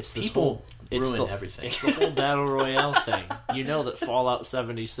 Dude, it's this People whole ruin everything. It's the whole battle royale thing. You know that Fallout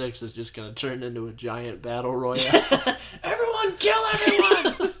 76 is just going to turn into a giant battle royale. Everyone kill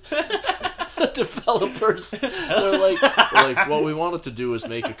everyone! The developers, they're like, what we wanted to do is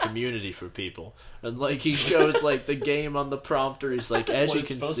make a community for people, and like he shows like the game on the prompter. He's like, as What you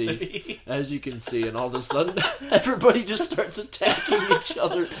it's can supposed see, to be. as you can see, and all of a sudden everybody just starts attacking each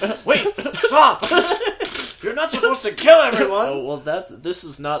other. Wait, stop! You're not supposed to kill everyone! Oh well, this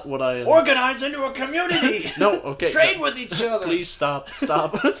is not what I Organize into a community! No, okay, Trade no. with each other! Please stop.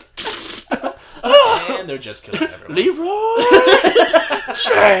 And they're just killing everyone. Leroy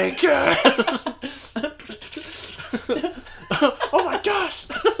Jenkins. Oh my gosh.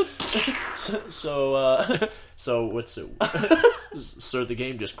 So what's it? Sir, the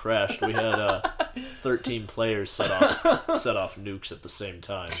game just crashed. We had 13 players set off nukes at the same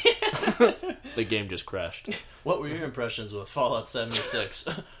time. The game just crashed. What were your impressions with Fallout 76?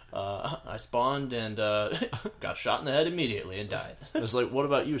 I spawned and got shot in the head immediately and died. I was like, what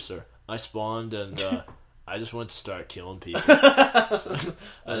about you, sir? I spawned and I just went to start killing people. I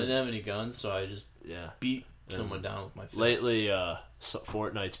didn't have any guns, so I just beat someone down with my fist. Lately,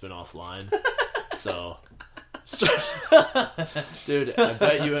 Fortnite's been offline, so... Dude, I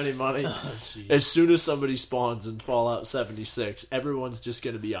bet you any money. As soon as somebody spawns in Fallout 76, everyone's just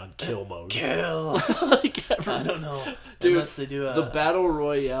gonna be on kill mode. Kill! Like I don't know. Dude, unless they do the Battle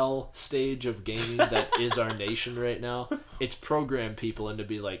Royale stage of gaming that is our nation right now, it's programmed people into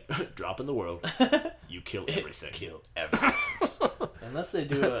be like, drop in the world, you kill everything. Kill everyone. Unless they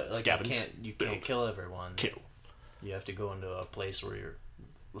do a... Like, Scavenge. you can't kill everyone. Kill. You have to go into a place where you're...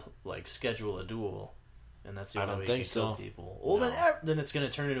 Like, schedule a duel. And that's the I only don't way think you can kill so. people. Well, No. then it's going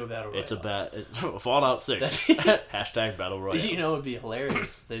to turn into a battle royale. It's Fallout 6. Hashtag Battle Royale. You know, it would be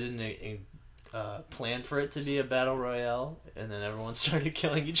hilarious. They didn't plan for it to be a battle royale, and then everyone started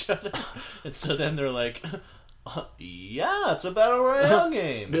killing each other. And so then they're like, yeah, it's a battle royale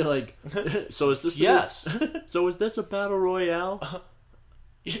game. Be like, so is this... Yes. So is this a Battle Royale?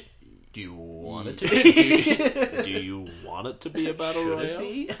 Do you want it to be? Do you want it to be a Battle Should Royale? it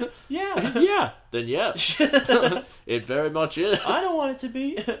be? Yeah. Yeah, then yes. It very much is. I don't want it to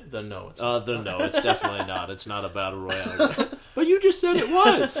be. Then no, it's not. Then no, it's definitely not. It's not a Battle Royale. But you just said it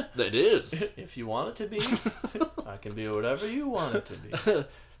was. It is. If you want it to be, I can be whatever you want it to be.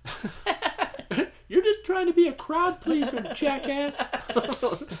 You're just trying to be a crowd pleaser, jackass.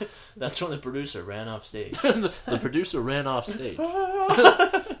 That's when the producer ran off stage. The producer ran off stage.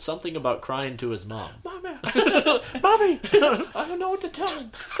 Something about crying to his mom. Mommy, Mommy! I don't know what to tell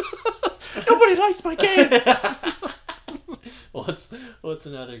him. Nobody likes my game! What's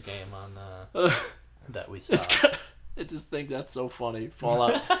another game on that we saw? I just think that's so funny.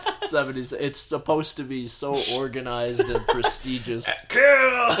 Fallout 70s. It's supposed to be so organized and prestigious.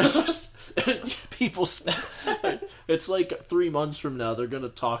 People, it's like 3 months from now they're gonna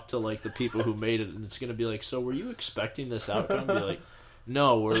talk to like the people who made it, and it's gonna be like, so were you expecting this outcome? Be like,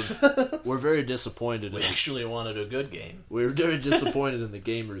 no, we're very disappointed. We actually wanted a good game. We were very disappointed in the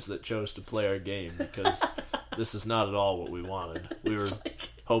gamers that chose to play our game, because this is not at all what we wanted. We were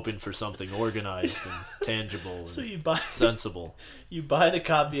hoping for something organized and tangible and So you sensible. You buy the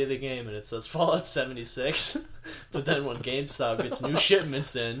copy of the game and it says Fallout 76, but then when GameStop gets new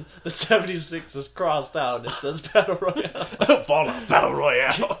shipments in, the 76 is crossed out and it says Battle Royale. Fallout Battle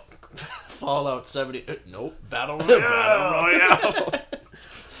Royale. Fallout 70. Nope. Battle Royale. Battle Royale.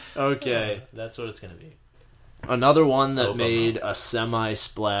 Okay. That's what it's going to be. Another one that Obama. made a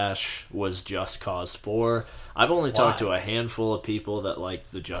semi-splash was Just Cause 4. I've only talked to a handful of people that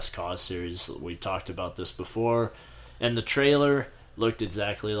like the Just Cause series. We've talked about this before. And the trailer looked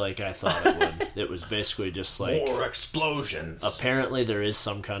exactly like I thought it would. It was basically just like... More explosions. Apparently there is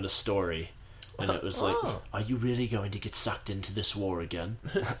some kind of story. And it was like, are you really going to get sucked into this war again?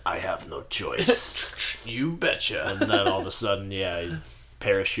 I have no choice. You betcha. And then all of a sudden,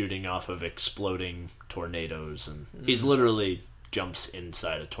 parachuting off of exploding tornadoes. And he's literally jumps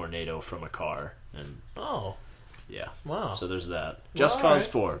inside a tornado from a car. And yeah. Wow. So there's that. Just Cause alright.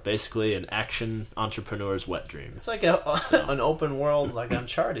 4. Basically an action entrepreneur's wet dream. It's like an open world, like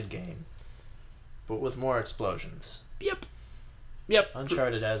Uncharted game, but with more explosions. Yep.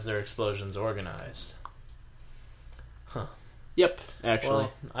 Uncharted has their explosions organized. Yep, actually.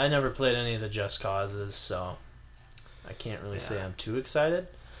 Well, I never played any of the Just Causes, so I can't really say I'm too excited.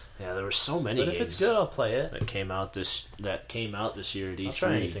 Yeah, there were so many But games if it's good, I'll play it. that came out this year at E3. I'll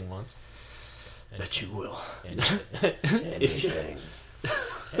try anything once. Bet you will. Anything.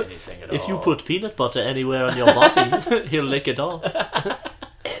 Anything at all. If you put peanut butter anywhere on your body, he'll lick it off.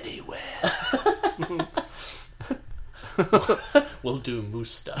 anywhere. We'll do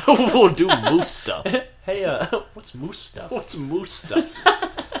moose stuff. We'll do moose stuff. Hey, what's moose stuff? What's moose stuff?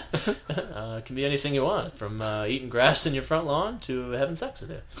 It can be anything you want, from eating grass in your front lawn to having sex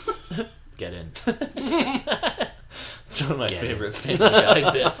with you. Get in. It's one of my favorite Family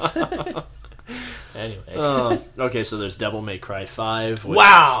Guy bits. Anyway. Okay, so there's Devil May Cry 5. Which,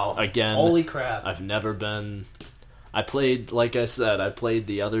 wow! Again, holy crap! I've never been. I played, like I said, I played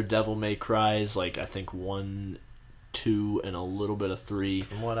the other Devil May Cries, like I think 1, 2, and a little bit of 3.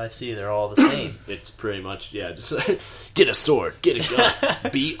 From what I see, they're all the same. It's pretty much, yeah, just get a sword, get a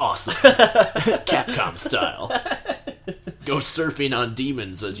gun, be awesome, Capcom style. Go surfing on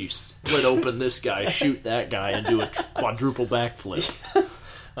demons as you split open this guy, shoot that guy, and do a quadruple backflip.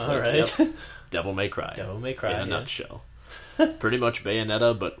 Alright. Yep. Devil May Cry. Devil May Cry, in a yeah. nutshell. Pretty much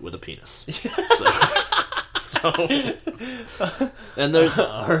Bayonetta, but with a penis. And there's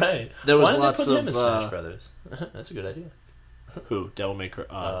alright. there was Why didn't lots they put him of in Smash Brothers? That's a good idea. who Devil May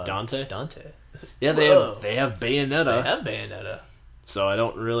Cry Dante. Dante. Yeah, they have Bayonetta. They have Bayonetta. So I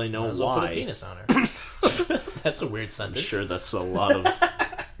don't really know Might as well put a why. penis on her. That's a weird I'm sentence. sure that's a lot of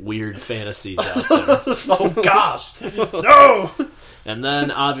weird fantasies out there. Oh gosh, no! And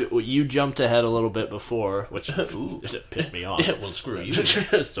then you jumped ahead a little bit before, which it pissed me off. Yeah, well, screw you.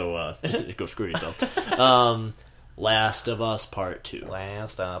 So go screw yourself. Last of Us Part 2.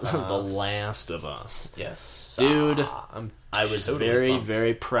 Last of Us. The Last of Us. Yes, Dude, I was totally very, pumped.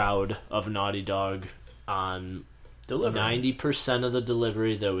 very proud of Naughty Dog on Delivering. 90% of the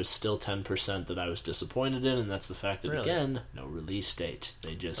delivery. There was still 10% that I was disappointed in, and that's the fact that, Really? again, no release date.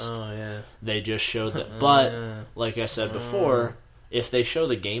 They just showed that. But, like I said before, if they show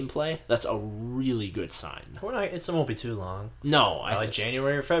the gameplay, that's a really good sign. It won't be too long. No, Like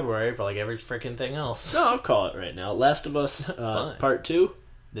January or February, but like every freaking thing else. No, I'll call it right now. Last of Us Fine. Part 2,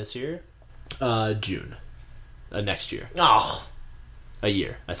 This year? June. Next year. Oh, A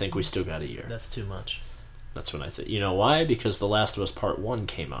year. I think we still got a year. that's too much. That's what I think. You know why? Because The Last of Us Part 1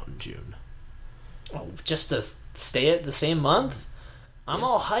 came out in June. Oh, just to stay at the same month? I'm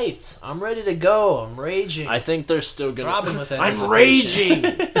all hyped. I'm ready to go. I'm raging. I think they're still gonna. Throbbing with I'm anticipation.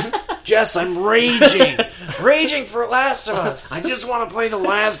 raging, Jess. I'm raging. raging for Last of Us. I just want to play The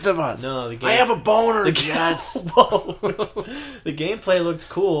Last of Us. No, the game. I have a boner, Jess. Whoa. The gameplay looked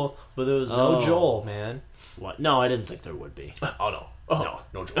cool, but there was no Oh. Joel, man. What? No, I didn't think there would be. Oh no. Oh,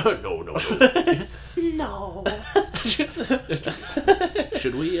 No Joel. no.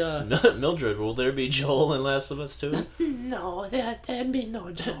 Should we? Mildred, will there be Joel in Last of Us 2? No, there'd be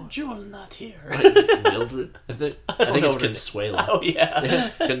no Joel. Joel not here. Mildred? I think it's Consuela. Oh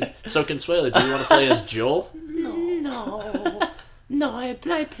yeah. So Consuela, do you want to play as Joel? No, I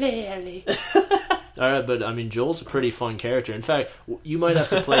play Ellie. Alright, but I mean, Joel's a pretty fun character. In fact, you might have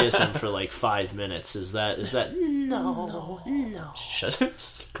to play as him for like 5 minutes. Is that? No.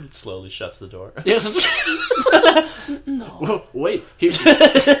 Slowly shuts the door. No. Wait, here's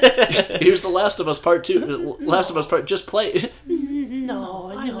The Last of Us Part 2. Last of Us Part. Just play.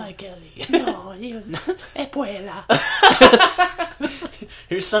 No, I like Ellie. No, Abuela.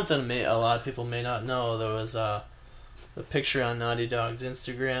 Here's something a lot of people may not know. There was a picture on Naughty Dog's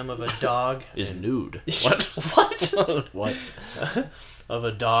Instagram of a dog. Is nude. What? What? What? Of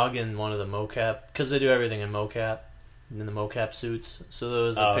a dog in one of the mocap, because they do everything in mocap, in the mocap suits. So there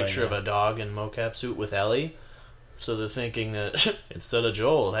was a picture of a dog in mocap suit with Ellie. So they're thinking that instead of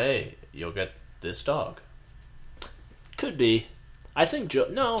Joel, hey, you'll get this dog. Could be. I think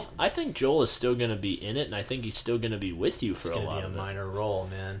Joel is still going to be in it, and I think he's still going to be with you for It's a going lot to be of a it. minor role,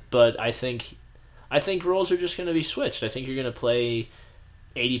 man. But I think roles are just going to be switched. I think you're going to play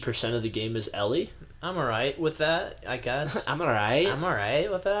 80% of the game as Ellie. I'm alright with that, I guess. I'm alright. I'm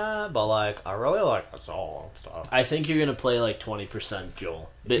alright with that, but like, I really like Joel and stuff. I think you're going to play like 20% Joel.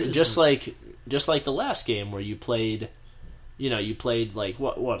 But just like the last game where you played like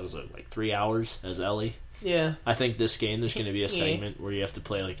what is it, like 3 hours as Ellie? Yeah. I think this game there's going to be a segment where you have to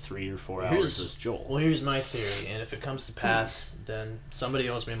play like 3 or 4 hours as Joel. Well, here's my theory, and if it comes to pass, then somebody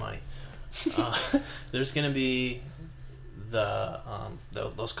owes me money. There's going to be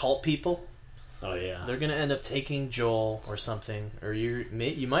those cult people. Oh yeah. They're going to end up taking Joel or something, or you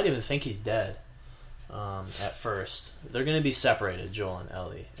might even think he's dead at first. They're going to be separated, Joel and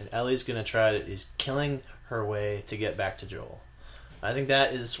Ellie, and Ellie's going to is killing her way to get back to Joel. I think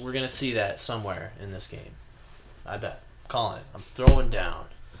we're going to see that somewhere in this game. I bet. I'm calling it. I'm throwing down.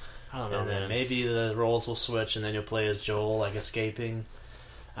 I don't know, And then man. maybe the roles will switch, and then you'll play as Joel, like escaping.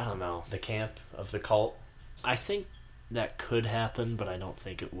 I don't know. The camp of the cult? I think that could happen, but I don't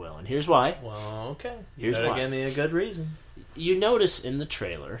think it will. And here's why. Well, okay. Here's better why. give me a good reason. You notice in the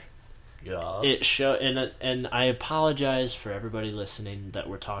trailer, Yes. it show and I apologize for everybody listening that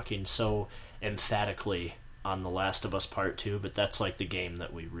we're talking so emphatically on The Last of Us Part 2, but that's like the game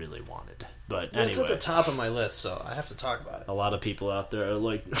that we really wanted. But It's anyway, at the top of my list, so I have to talk about it. a lot of people out there are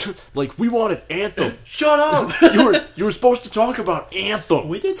like, like we wanted Anthem. Shut up! you were supposed to talk about Anthem.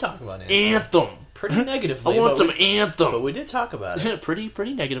 We did talk about it. Anthem. Pretty negatively. I want but some we- Anthem. But we did talk about it. pretty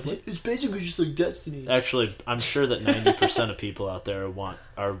negatively. It's basically just like Destiny. Actually, I'm sure that 90% of people out there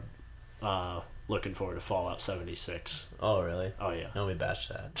are looking forward to Fallout 76. Oh, really? Oh yeah, No, we bashed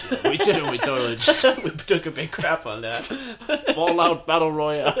that. we did. We totally just we took a big crap on that. Fallout Battle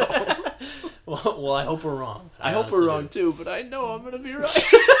Royale. Well, I hope we're wrong. I hope we're wrong too, but I know I'm gonna be right.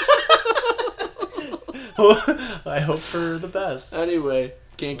 I hope for the best. Anyway,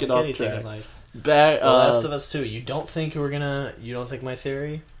 can't get Like off anything track. in life. Back, The Last of Us 2. You don't think You don't think my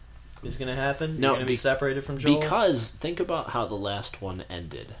theory is gonna happen? No, You're gonna be separated from Joel. because think about how the last one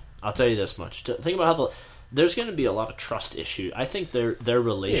ended. I'll tell you this much. Think about how there's going to be a lot of trust issue. I think their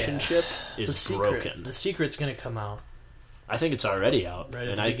relationship is broken. The secret's gonna come out. I think it's already out. Right at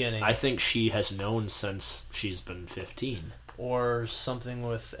and the beginning. I think she has known since she's been 15. Or something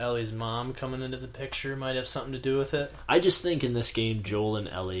with Ellie's mom coming into the picture might have something to do with it. I just think in this game, Joel and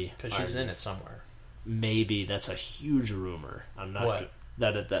Ellie, Because she's in it somewhere. Maybe that's a huge rumor. I'm not What?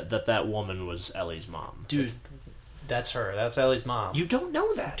 that woman was Ellie's mom. Dude, that's her. That's Ellie's mom. You don't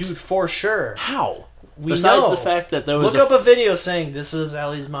know that, Dude, for sure. How? We Besides know. the fact that there was Look up a video saying this is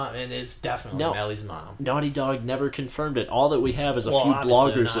Ellie's mom, and it's definitely No. Ellie's mom. Naughty Dog never confirmed it. All that we have is a Well, few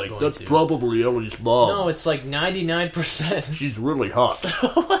obviously they're bloggers not like, going that's to. probably Ellie's mom. No, it's like 99%. She's really hot.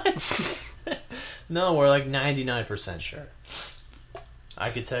 What? No, we're like 99% sure. I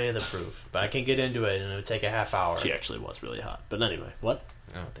could tell you the proof, but I can get into it, and it would take a half hour. She actually was really hot. But anyway, what?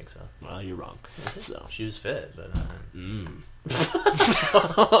 I don't think so. Well, you're wrong. So, She was fit, but...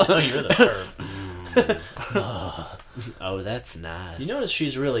 oh, No, you're the perv. that's nice. You notice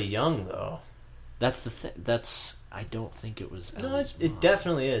she's really young, though. That's the thing. I don't think it was No, Ellie's mom. it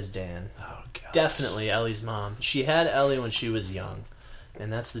definitely is, Dan. Oh, God. Definitely Ellie's mom. She had Ellie when she was young,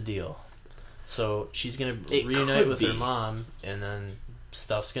 and that's the deal. So she's gonna It reunite could with her be. mom, and then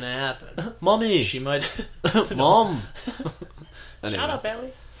stuff's gonna happen. Mommy! She might. Mom! Shut up,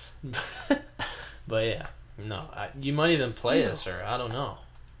 Ellie. But yeah, no. You might even play as her. I don't know.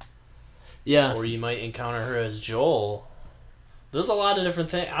 Yeah. Or you might encounter her as Joel. There's a lot of different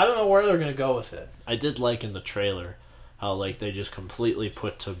things. I don't know where they're gonna go with it. I did like in the trailer how like they just completely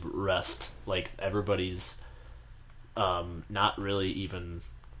put to rest like everybody's not really even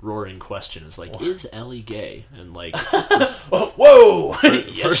roaring question is like, is Ellie gay? And like Whoa!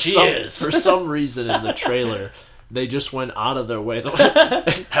 Yes, she is. For some reason in the trailer they just went out of their way.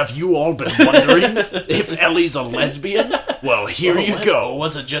 Have you all been wondering if Ellie's a lesbian? Well, here you Or go.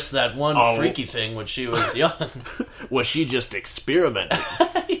 was it just that one freaky thing when she was young? Was she just experimenting?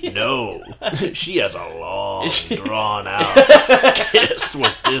 No. She has a long, drawn-out kiss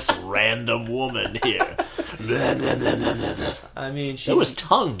with this random woman here. I mean, It was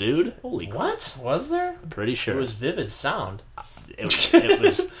tongue, dude. Holy crap. what was there? I'm pretty sure. It was vivid sound. It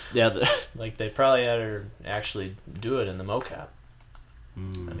was yeah. Like they probably had her actually do it in the mocap.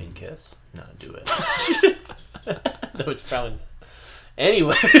 I mean, kiss. No, do it. That was probably.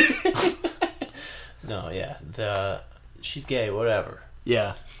 Anyway. No, yeah. She's gay. Whatever.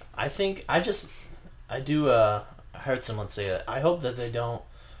 Yeah. I think I heard someone say it. I hope that they don't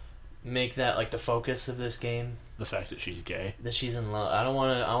make that like the focus of this game. The fact that she's gay. That she's in love. I don't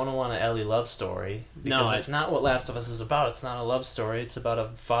want an Ellie love story because it's not what Last of Us is about. It's not a love story. It's about a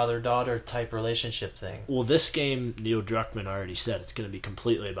father-daughter type relationship thing. Well, this game, Neil Druckmann already said it's going to be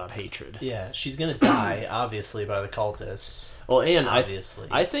completely about hatred. Yeah, she's gonna die obviously by the cultists. Well, and Obviously.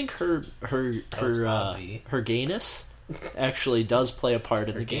 I think her gayness actually does play a part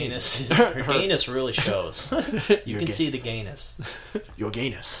in the game. Her gayness really shows. You can see the gayness. Your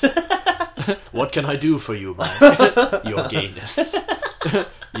gayness. What can I do for you, man? Your gayness.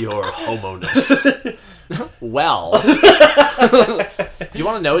 Your homoness. Well, you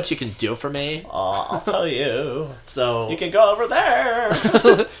want to know what you can do for me? I'll tell you. So You can go over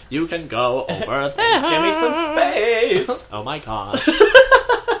there. you can go over there. Give me some space. Oh my gosh.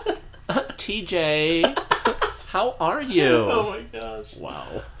 TJ, how are you? Oh my gosh.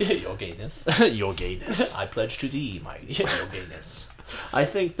 Wow. Your gayness. Your gayness. I pledge to thee, my your gayness. I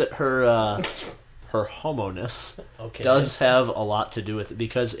think that her homoness Okay. does have a lot to do with it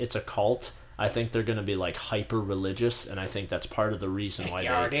because it's a cult. I think they're going to be like hyper religious, and I think that's part of the reason why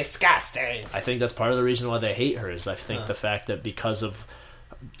You're disgusting. I think that's part of the reason why they hate her. Is I think the fact that because of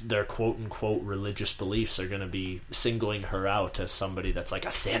their quote unquote religious beliefs, are going to be singling her out as somebody that's like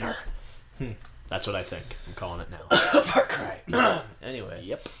a sinner. That's what I think. I'm calling it now. Far Cry. Anyway.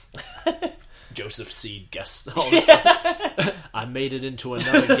 Yep. Joseph Seed guessed all of a sudden. I made it into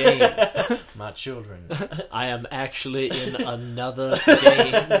another game. My children. I am actually in another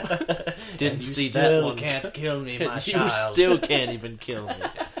game. Didn't see that one. You can't kill me, my You child. still can't even kill me.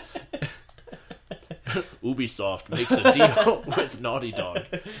 Ubisoft makes a deal with Naughty Dog.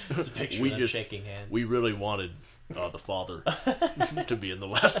 It's a picture of them shaking hands. We really wanted the father to be in The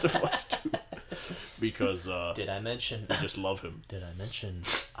Last of Us 2 because Did I mention? we just love him. Did I mention?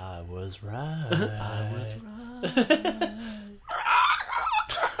 I was right. I was right.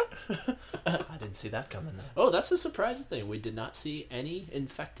 I didn't see that coming. Though. Oh, that's a surprising thing. We did not see any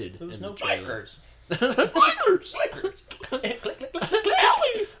infected. There was in no the trailer. bikers. Bikers. Click, click, click,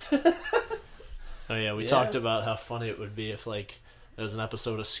 click. Oh yeah, we talked about how funny it would be if like there was an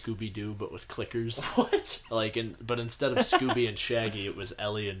episode of Scooby Doo but with clickers. What? But instead of Scooby and Shaggy, it was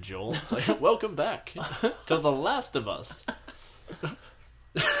Ellie and Joel. It's like, welcome back to The Last of Us.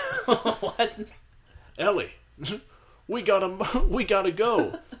 What? Ellie, we gotta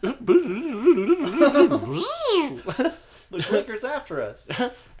go. The clicker's after us.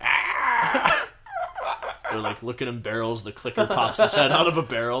 They're like looking in barrels. The clicker pops his head out of a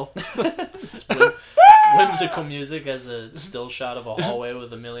barrel. Whimsical music as a still shot of a hallway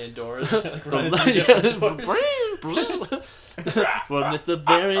with a million doors. Like running through different doors. When it's the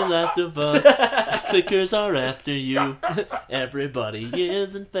very last of us, clickers are after you. Everybody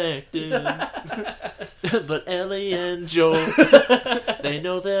is infected. But Ellie and Joel, they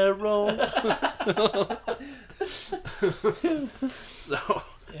know their role. So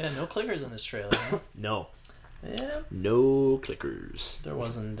Yeah, no clickers in this trailer. Huh? no. Yeah, No clickers. there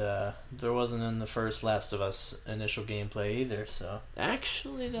wasn't in the first Last of Us initial gameplay either. So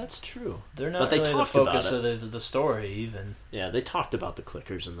Actually, that's true. they're But not they really the talked about focus of the story even. Yeah, they talked about the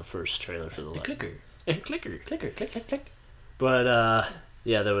clickers in the first trailer for the clicker, clicker. clicker, click, click, click. But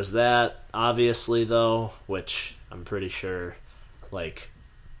yeah, there was that. Obviously, though, which I'm pretty sure, like,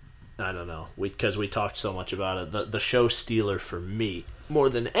 I don't know, because we talked so much about it. The show stealer for me, more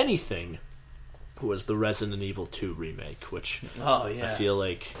than anything, was the Resident Evil 2 remake, which Oh yeah. I feel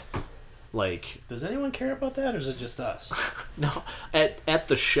like Does anyone care about that, or is it just us? no, at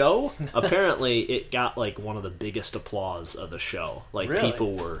the show, apparently it got like one of the biggest applause of the show. Like Really?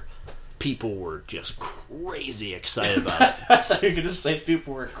 people were just crazy excited about it. I thought you were gonna say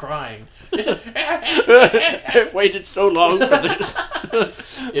people were crying. I've waited so long for this.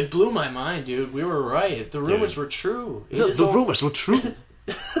 It blew my mind, dude. We were right. The rumors were true. The rumors were true.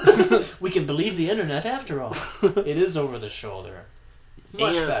 We can believe the internet after all. It is over the shoulder.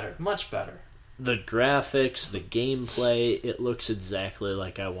 Much And better. Much better. the graphics, the gameplay, it looks exactly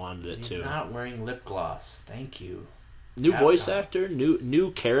like I wanted it He's to. not wearing lip gloss. Thank you. New voice Capcom. actor,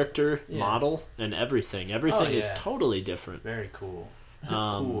 new character Yeah. model, and everything. Everything is yeah. totally different. Very cool.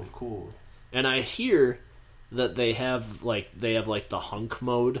 Um, Cool. And I hear that they have like the hunk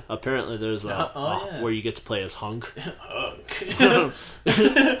mode. Apparently, there's yeah. where you get to play as Hunk. Hunk.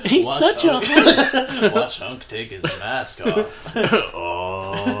 He's such a Hunk. Watch Hunk take his mask off.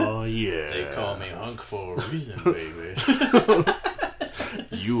 oh yeah. They call me Hunk for a reason, baby.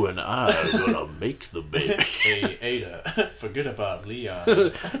 You and I are gonna make the baby. Hey, Ada, forget about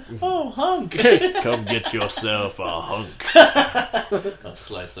Leon. Oh, Hunk. Come get yourself a hunk. A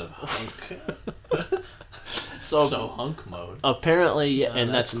slice of Hunk. So, So Hunk mode. apparently, Yeah,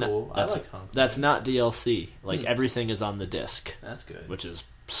 and that's cool. not I liked Hunk. that's not DLC. Like everything is on the disc, That's good. which is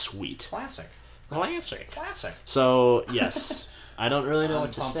sweet. Classic. Classic. So yes, I don't really know I'm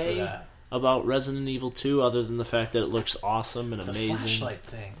what to pumped for say that. about Resident Evil 2 other than the fact that it looks awesome and The amazing. flashlight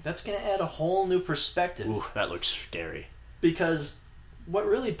thing. That's going to add a whole new perspective. Ooh, that looks scary. Because what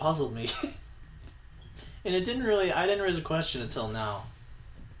really puzzled me, and I didn't raise a question until now.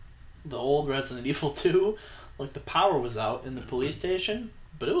 The old Resident Evil 2, like the power was out in the police station,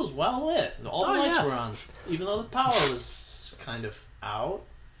 but it was well lit. All the lights were on, even though the power was kind of out.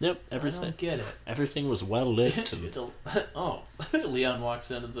 Yep, I everything. don't get it. Everything was well lit. And, Oh, Leon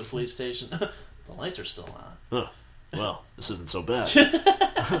walks into the police station. The lights are still on. huh, well, this isn't so bad.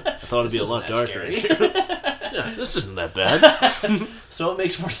 I thought it'd be a lot darker. Yeah, this isn't that bad. So it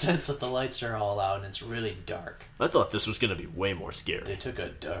makes more sense that the lights are all out and it's really dark. I thought this was gonna be way more They scary, took a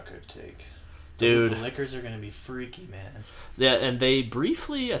darker take. dude. The liquors are going to be freaky, man. Yeah, and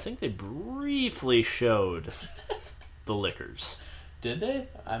I think they briefly showed the liquors. Did they?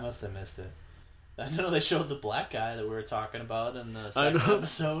 I must have missed it. I know they showed the black guy that we were talking about in the second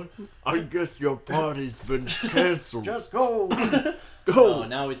episode. I guess your party's been canceled. Just go. Go. Oh,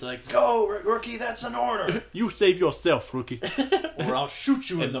 now he's like, go, rookie, that's an order. You save yourself, rookie. Or I'll shoot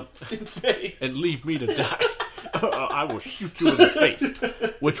you in the face. And leave me to die. I will shoot you in the face,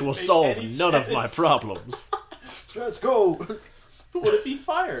 which will solve none of my problems. Just go. What if he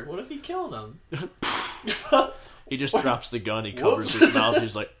fired? What if he killed him? He just drops the gun, he covers his mouth,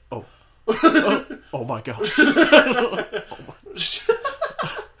 he's like, oh my god.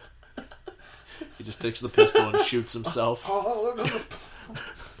 He just takes the pistol and shoots himself.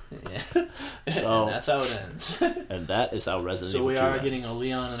 Yeah. So, and that's how it ends. And that is how Resident Evil 2 So we are ends. getting a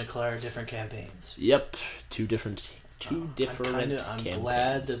Leon and a Claire different campaigns. Yep, two different I'm campaigns.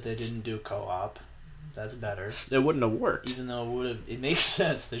 glad that they didn't do co-op. That's better. It wouldn't have worked. Even though it makes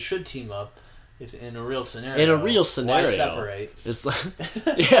sense. They should team up if in a real scenario. In a real scenario, why separate? It's like,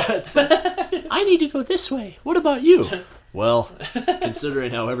 it's like, I need to go this way. What about you? Well,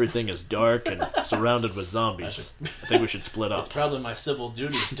 considering how everything is dark and surrounded with zombies, I think we should split up. It's probably my civil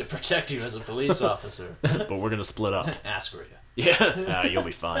duty to protect you as a police officer. But we're gonna split up. Ask for you. Yeah, you'll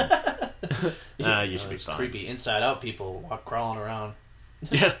be fine. You should be fine. Creepy inside out people crawling around.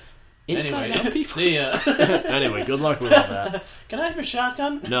 Yeah. Inside Anyway, out people. see ya. Anyway, good luck with all that. Can I have a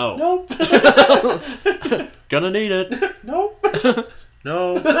shotgun? No. Nope. Gonna need it. Nope.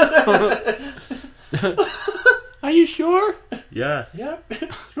 No. Are you sure? Yeah. Yep.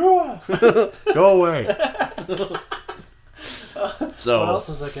 Screw off. Go away. So. What else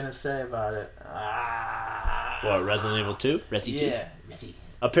was I gonna say about it? What, Resident Evil 2? Resi 2? Yeah. Resi.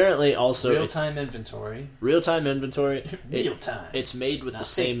 Apparently, also Real-time inventory. Real-time inventory. Real-time. It's made with Not the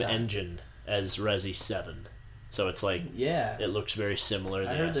same fake time. engine as Resi 7, so it's like it looks very similar.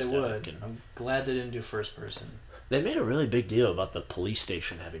 I heard they would. And I'm glad they didn't do first person. they made a really big deal about the police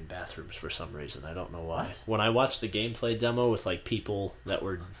station having bathrooms for some reason. I don't know why. What? When I watched the gameplay demo with like people that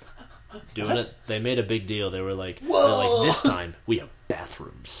were doing it, they made a big deal. They were like, this time we have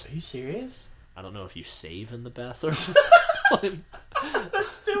bathrooms. Are you serious? I don't know if you save in the bathroom.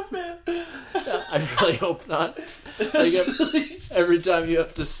 That's stupid. I really hope not. Like every time you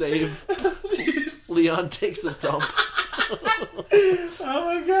have to save, Leon takes a dump. Oh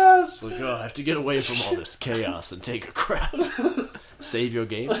my gosh. It's like, I have to get away from all this chaos and take a crap. Save your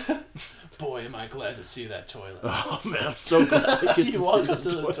game. Boy, am I glad to see that toilet. Oh man, I'm so glad I get to You walk see up to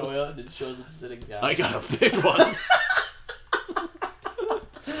the toilet. toilet and it shows him sitting down. I got a big one.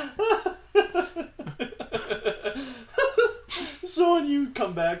 So when you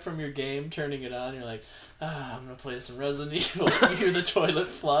come back from your game, turning it on, you're like, I'm gonna play some Resident Evil. You hear the toilet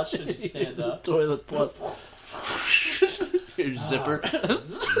flush and you stand up. Toilet plus. Your zipper.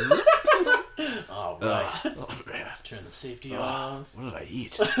 All right. Oh man. Turn the safety on. What did I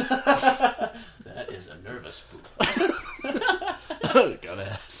eat? That is a nervous poop.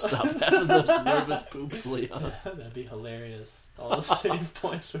 Gotta stop having those nervous poops, Leon. That'd be hilarious. All the save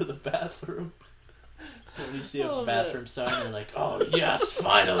points for the bathroom. So when you see a bathroom sign, you're like, oh yes,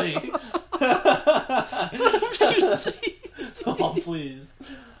 finally! Oh, please.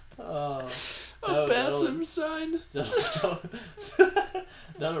 Oh, A bathroom sign?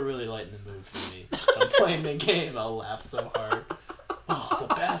 That'll really lighten the mood for me. If I'm playing the game, I'll laugh so hard. Oh,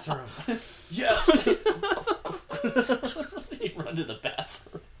 the bathroom. Yes! You run to the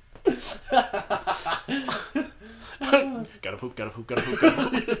bathroom. Gotta poop, gotta poop, gotta poop, gotta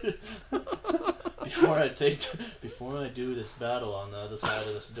poop. Before I do this battle on the other side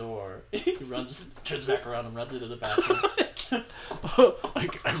of this door, he turns back around and runs into the bathroom.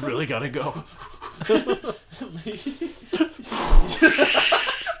 I really gotta go.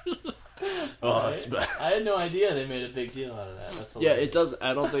 Oh, that's bad. I had no idea they made a big deal out of that. That's Yeah, hilarious. it does.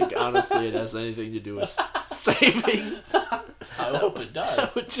 I don't think, honestly, it has anything to do with saving. I hope it does.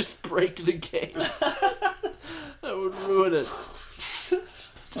 That would just break the game. That would ruin it.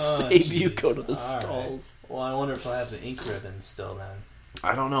 Save you, go to the stalls. Right. Well, I wonder if I'll have the ink ribbon still then.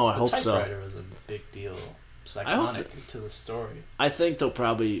 I don't know. I hope so. The typewriter was a big deal. It's iconic to the story. I think they'll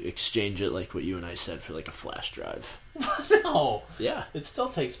probably exchange it like what you and I said for like a flash drive. No. Yeah. It still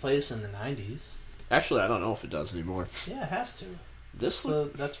takes place in the 90s. Actually, I don't know if it does anymore. Yeah, it has to. That's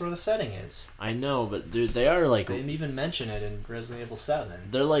where the setting is. I know, but they are like... They even mention it in Resident Evil 7.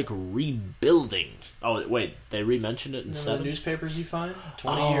 They're like rebuilding. Oh, wait, they re-mentioned it in 7? The newspapers you find?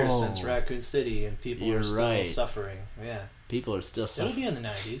 20 years since Raccoon City and people are still suffering. Yeah. People are still suffering. It'll be in the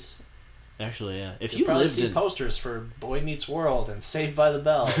 90s. Actually, yeah. If You'll you probably lived see in... posters for Boy Meets World and Saved by the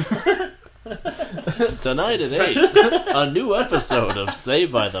Bell. Tonight at 8, a new episode of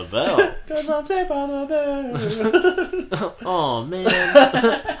Saved by the Bell. 'Cause I'm Saved by the Bell. Oh man,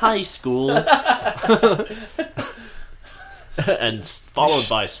 high school. And followed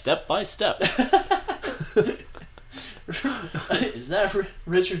by Step by Step. Is that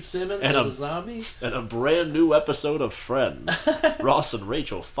Richard Simmons And as a- a zombie? And a brand new episode of Friends. Ross and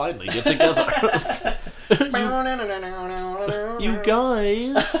Rachel finally get together. You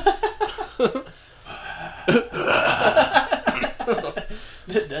guys.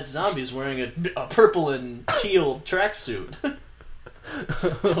 That zombie's wearing a purple and teal tracksuit.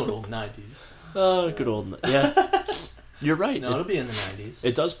 Total 90s. Oh, good old. Yeah. You're right. No, it'll be in the 90s.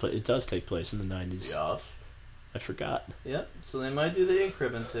 It does take place in the 90s. Yeah. I forgot. Yep. So they might do the ink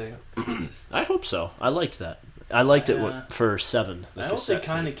ribbon thing. I hope so. I liked that. I liked it Yeah. for 7. I hope they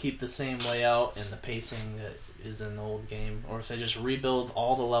kind of keep the same layout and the pacing that is in the old game, or if they just rebuild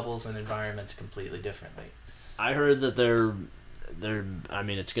all the levels and environments completely differently. I heard that they're. I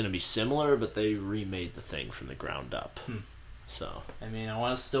mean, it's going to be similar, but they remade the thing from the ground up. So. I mean, I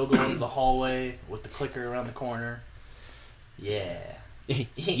want to still go into the hallway with the clicker around the corner. Yeah.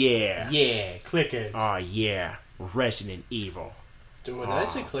 Yeah. Yeah, clickers. Oh yeah, Resident Evil. Did I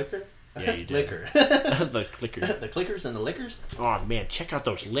say clicker? Yeah, you did. Liquor. The clicker. The clickers and the liquors? Oh man, check out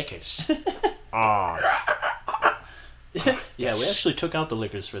those liquors. Oh. Yeah, we actually took out the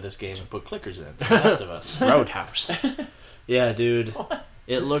liquors for this game and put clickers in. The rest of us. Roadhouse. Yeah, dude.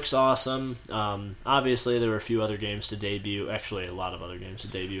 It looks awesome. Obviously, there were a few other games to debut. Actually, a lot of other games to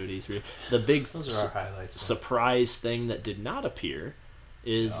debut at E3. The big Those are our highlights. surprise thing that did not appear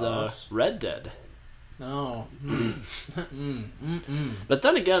is Red Dead. No. But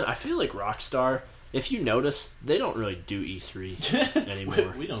then again, I feel like Rockstar, if you notice, they don't really do E3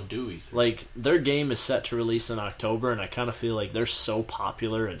 anymore. We don't do E3. Like, their game is set to release in October, and I kind of feel like they're so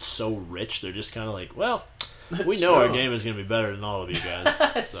popular and so rich, they're just kind of like, well, we know our game is going to be better than all of you guys.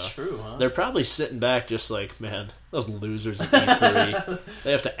 That's true, huh? They're probably sitting back just like, man, those losers at E3,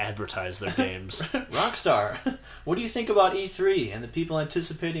 they have to advertise their games. Rockstar, what do you think about E3 and the people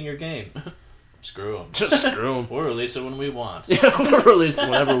anticipating your game? Screw them. Just screw them. We'll release it when we want. Yeah, we'll release it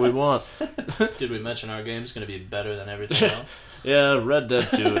whenever we want. Did we mention our game's going to be better than everything else? Yeah, Red Dead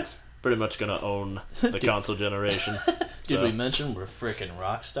 2, it's pretty much going to own the console generation. Did we mention we're frickin'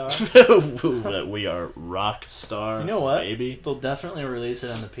 Rockstar? That we are Rockstar, You know what? baby. They'll definitely release it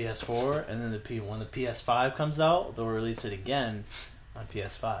on the PS4, and then when the PS5 comes out, they'll release it again on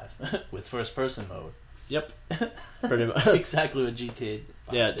PS5 with first-person mode. Yep. Pretty much. Exactly what GTA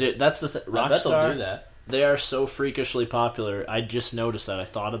 5 Yeah, did. dude, that's the thing. I bet they'll Rockstar, do that. they are so freakishly popular. I just noticed that. I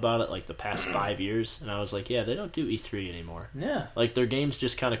thought about it like the past 5 years, and I was like, yeah, they don't do E3 anymore. Yeah. Like, their games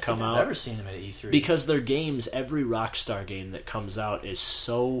just kind of come I've out. never seen them at E3. Because their games, every Rockstar game that comes out is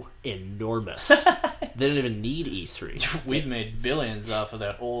so enormous. They don't even need E3. We've made billions off of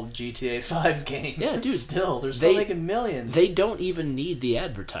that old GTA 5 game. Yeah, dude. They're still They- making millions. They don't even need the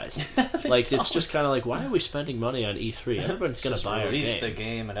advertising. Like, it's just don't. kind of like, why are we spending money on E3? Everyone's going to Just buy our release game. the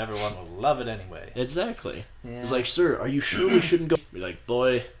game and everyone will love it anyway. Exactly. Yeah. It's like, sir, are you sure we shouldn't go? Be like,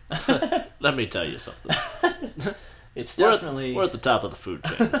 boy, let me tell you something. It's We're definitely... at the top of the food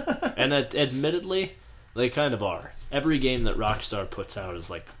chain. And admittedly, they kind of are. Every game that Rockstar puts out is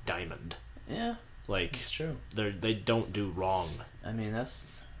like diamond. Yeah, Like, it's true. they don't do wrong. I mean, that's...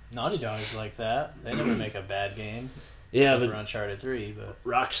 Naughty Dog is like that. They never make a bad game. Yeah, Except but for Uncharted 3, but...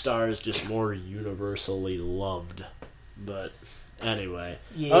 Rockstar is just more universally loved. But anyway.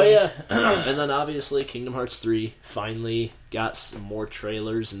 Yeah. Oh, yeah. And then obviously Kingdom Hearts 3 finally got some more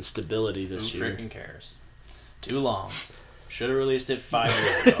trailers and stability this Who year. freaking cares? Too long. Should have released it 5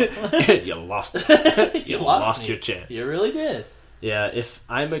 years ago. You lost it. You lost me. your chance. You really did. Yeah, if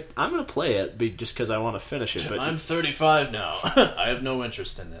I'm gonna play it just because I want to finish it. But I'm 35 now. I have no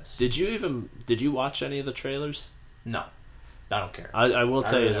interest in this. did you watch any of the trailers? No. I don't care. I will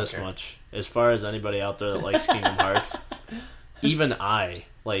tell really you don't this care. much: as far as anybody out there that likes Kingdom Hearts, even I've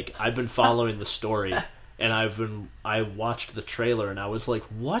been following the story, and I watched the trailer, and I was like,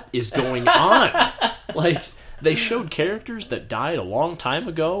 what is going on? Like, they showed characters that died a long time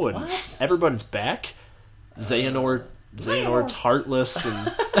ago, and What? everybody's back. Xehanort's heartless, and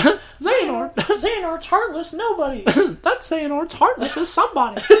Xehanort's heartless. Nobody. That Xehanort's heartless is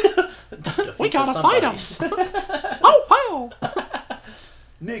somebody. We gotta fight him. Oh wow!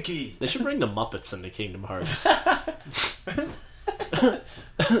 Mickey. They should bring the Muppets into Kingdom Hearts.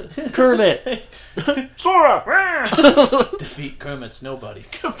 Kermit, Sora, Defeat Kermit's nobody.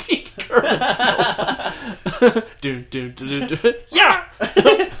 compete Kermit's nobody. Yeah,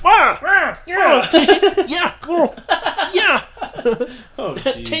 yeah, yeah. Oh,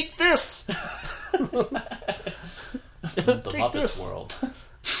 jeez. Take this. The Muppets this. world.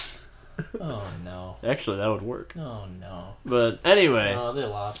 Oh, no. Actually, Actually, that would work. Oh no. But anyway, Oh, they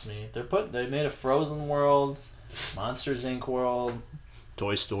lost me. They made a Frozen world, Monsters Inc. world.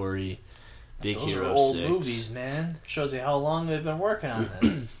 Toy Story, Big Those Hero are old 6. movies, man. Shows you how long they've been working on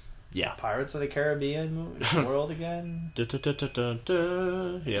this. Yeah. Pirates of the Caribbean world again. Yep.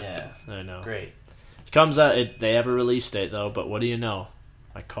 Yeah, I know. great. It comes out. They have a release date though, but what do you know?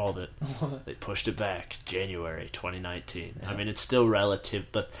 I called it. They pushed it back, January 2019. Yeah. I mean, it's still relative,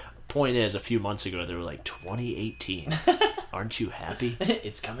 but point is, a few months ago they were like 2018. Aren't you happy?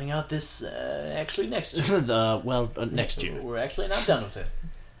 It's coming out this actually next year. Next year. We're actually not done with it.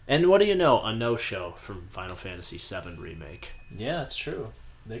 And what do you know? A no-show from Final Fantasy VII Remake. Yeah, that's true.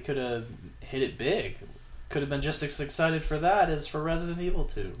 They could have hit it big. Could have been just as excited for that as for Resident Evil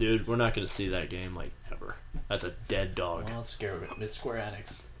 2. Dude, we're not going to see that game like ever. That's a dead dog. Well, it's Square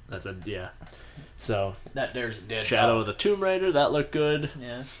Enix. Yeah. So There's a dead Shadow dog. of the Tomb Raider, that looked good.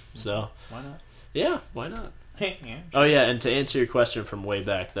 Yeah. So Why not? yeah, why not? Yeah. Oh yeah, and to answer your question from way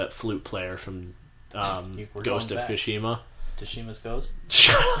back, that flute player from We're Ghost going of back. Tsushima. Tashima's Ghost?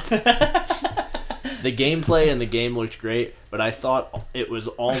 Shut up. The gameplay in the game looked great, but I thought it was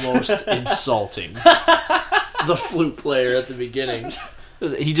almost insulting. The flute player at the beginning.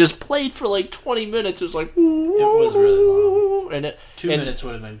 He just played for like 20 minutes. It was like... It was really long. And 2 minutes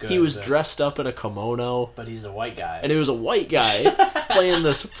would have been good. He was but- dressed up in a kimono. But he's a white guy. And it was a white guy playing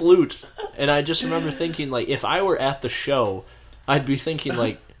this flute. And I just remember thinking, like, if I were at the show, I'd be thinking,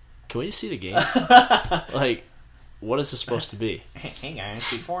 like, can we see the game? Like, what is this supposed to be? Hey guys,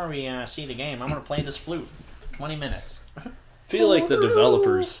 before we see the game, I'm going to play this flute for 20 minutes. I feel like the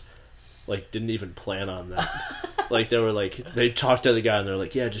developers, like, didn't even plan on that. Like, they talked to the guy and they're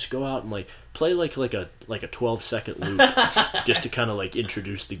like, yeah, just go out and, like, play like a 12-second loop just to kind of, like,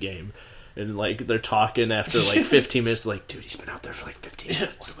 introduce the game. And, like, they're talking after, like, 15 minutes, like, dude, he's been out there for, like, 15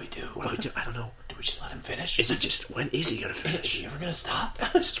 minutes. What do we do? What do we do? I don't know. Do we just let him finish? When is he gonna Is finish? he ever going to stop?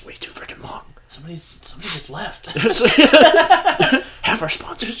 This is way too freaking long. Somebody just left. Half our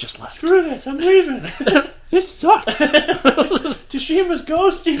sponsors just left. Screw this, I'm leaving. This sucks. Tashima's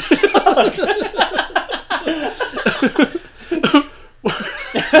Ghost, you suck.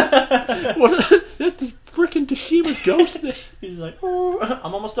 That's the freaking Tsushima's Ghost thing. He's like, "Oh,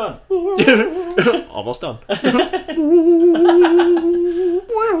 I'm almost done. Almost done. I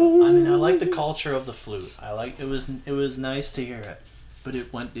mean, I like the culture of the flute. It was nice to hear it, but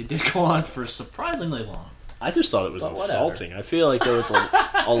it did go on for surprisingly long. I just thought it was But whatever. insulting. I feel like there was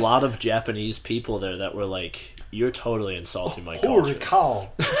a lot of Japanese people there that were like, "You're totally insulting my culture." cow!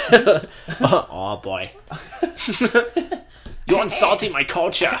 Oh boy, you're insulting my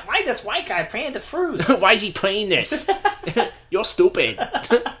culture. Why this white guy playing the fruit? Why is he playing this? You're stupid.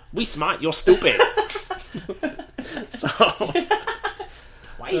 We smart. You're stupid. So,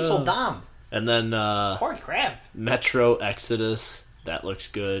 Why are you so dumb? and then Poor crab. Metro Exodus. That looks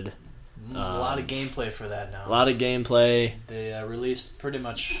good. A lot of gameplay for that now. A lot of gameplay. They released pretty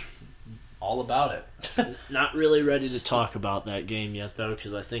much all about it. Not really ready to talk about that game yet, though,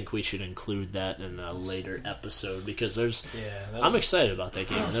 because I think we should include that in a later episode. Because I'm excited about that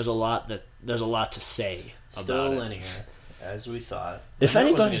game, and there's a lot to say still about it. linear, as we thought. If I knew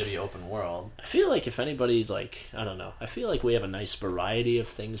it wasn't anybody- going to be open world. I feel like if anybody, like, I don't know, I feel like we have a nice variety of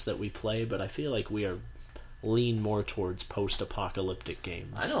things that we play, but I feel like we lean more towards post-apocalyptic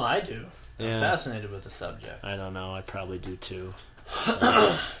games. I know I do. Yeah. I'm fascinated with the subject. I don't know, I probably do too.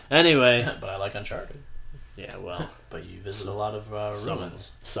 Anyway. But I like Uncharted. Yeah, well. But you visit a lot of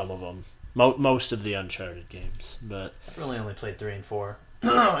ruins. Some of them. Most of the Uncharted games, but I've really only played 3 and 4.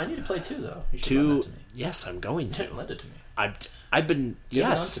 I need to play 2, though. You should lend 2. that to me. Yes, I'm going to. Lend it to me. I've been. Give it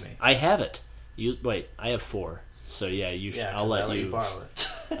Yes, on to me. I have it. You wait. I have 4. So yeah, you. Yeah, I'll let you. borrow it.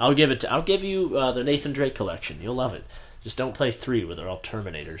 I'll give it. I'll give you the Nathan Drake collection. You'll love it. Just don't play 3 where they're all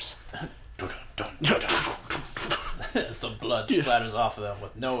Terminators. As the blood splatters off of them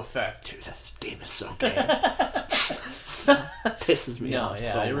with no effect. Dude, this game is so gay. Pisses me off.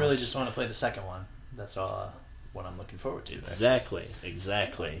 Yeah, so I really much. just want to play the second one. That's all. What I'm looking forward to. Exactly.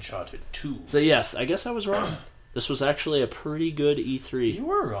 Uncharted 2. So yes, I guess I was wrong. This was actually a pretty good E3. You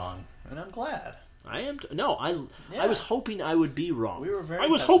were wrong, and I'm glad. I am. No, I Yeah. was hoping I would be wrong. We were very I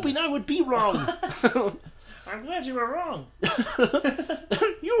was hoping I would be wrong. I'm glad you were wrong.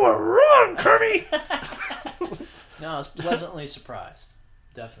 You were wrong, Kirby. No, I was pleasantly surprised.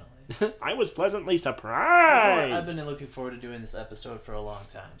 Definitely. I was pleasantly surprised. I've been looking forward to doing this episode for a long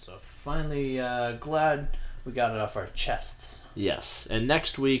time, so finally glad we got it off our chests. Yes, and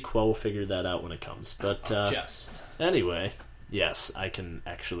next week, well, we'll figure that out when it comes. But Chest. anyway, yes, I can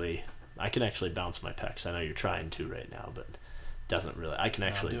actually bounce my pecs. I know you're trying to right now, but doesn't really. I can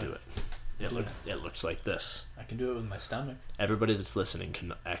actually do do it. it. It looks like this. I can do it with my stomach. Everybody that's listening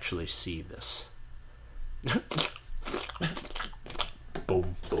can actually see this.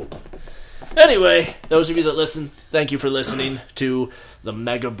 Boom, boom. Anyway, those of you that listen, thank you for listening to the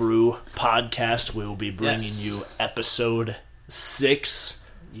Mega Brew podcast. We'll be bringing you episode 6.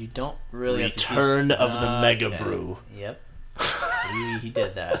 You don't really Return have to of the Mega Brew. Yep. he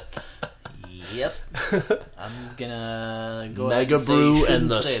did that. Yep. I'm gonna go Mega ahead and Brew say,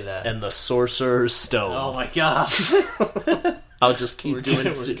 and say that. the Sorcerer's Stone. Oh my gosh. I'll just keep doing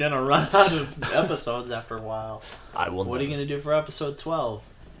it. We're gonna run out of episodes after a while. I will. What are you gonna do for episode 12?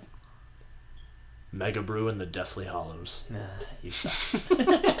 Mega Brew and the Deathly Hollows. Nah, you suck.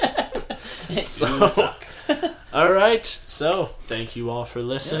 You suck. All right. So, thank you all for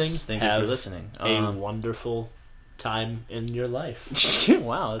listening. Yes, thank you for listening. A wonderful time in your life.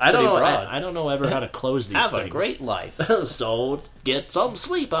 Wow, that's I don't pretty know. broad. I don't know ever how to close these Have things. a great life. So get some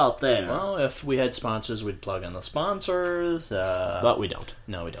sleep out there. Well, if we had sponsors, we'd plug in the sponsors. But we don't.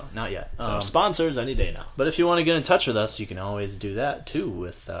 No, we don't. Not yet. So sponsors any day now. But if you want to get in touch with us, you can always do that too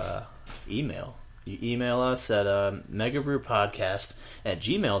with email. You email us at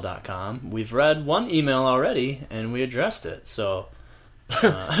megabrewpodcast@gmail.com. We've read one email already, and we addressed it. So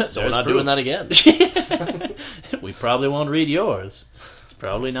we're not doing that again. We probably won't read yours. It's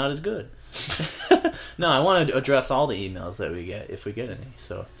probably not as good. No, I want to address all the emails that we get, if we get any.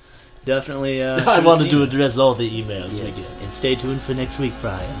 So definitely... I wanted to address all the emails we Yes. get. And stay tuned for next week,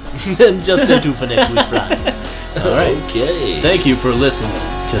 Brian. And just stay tuned for next week, Brian. All right. Okay. Thank you for listening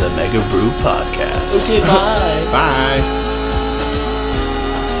to the Mega Brew Podcast. Okay, bye. Bye.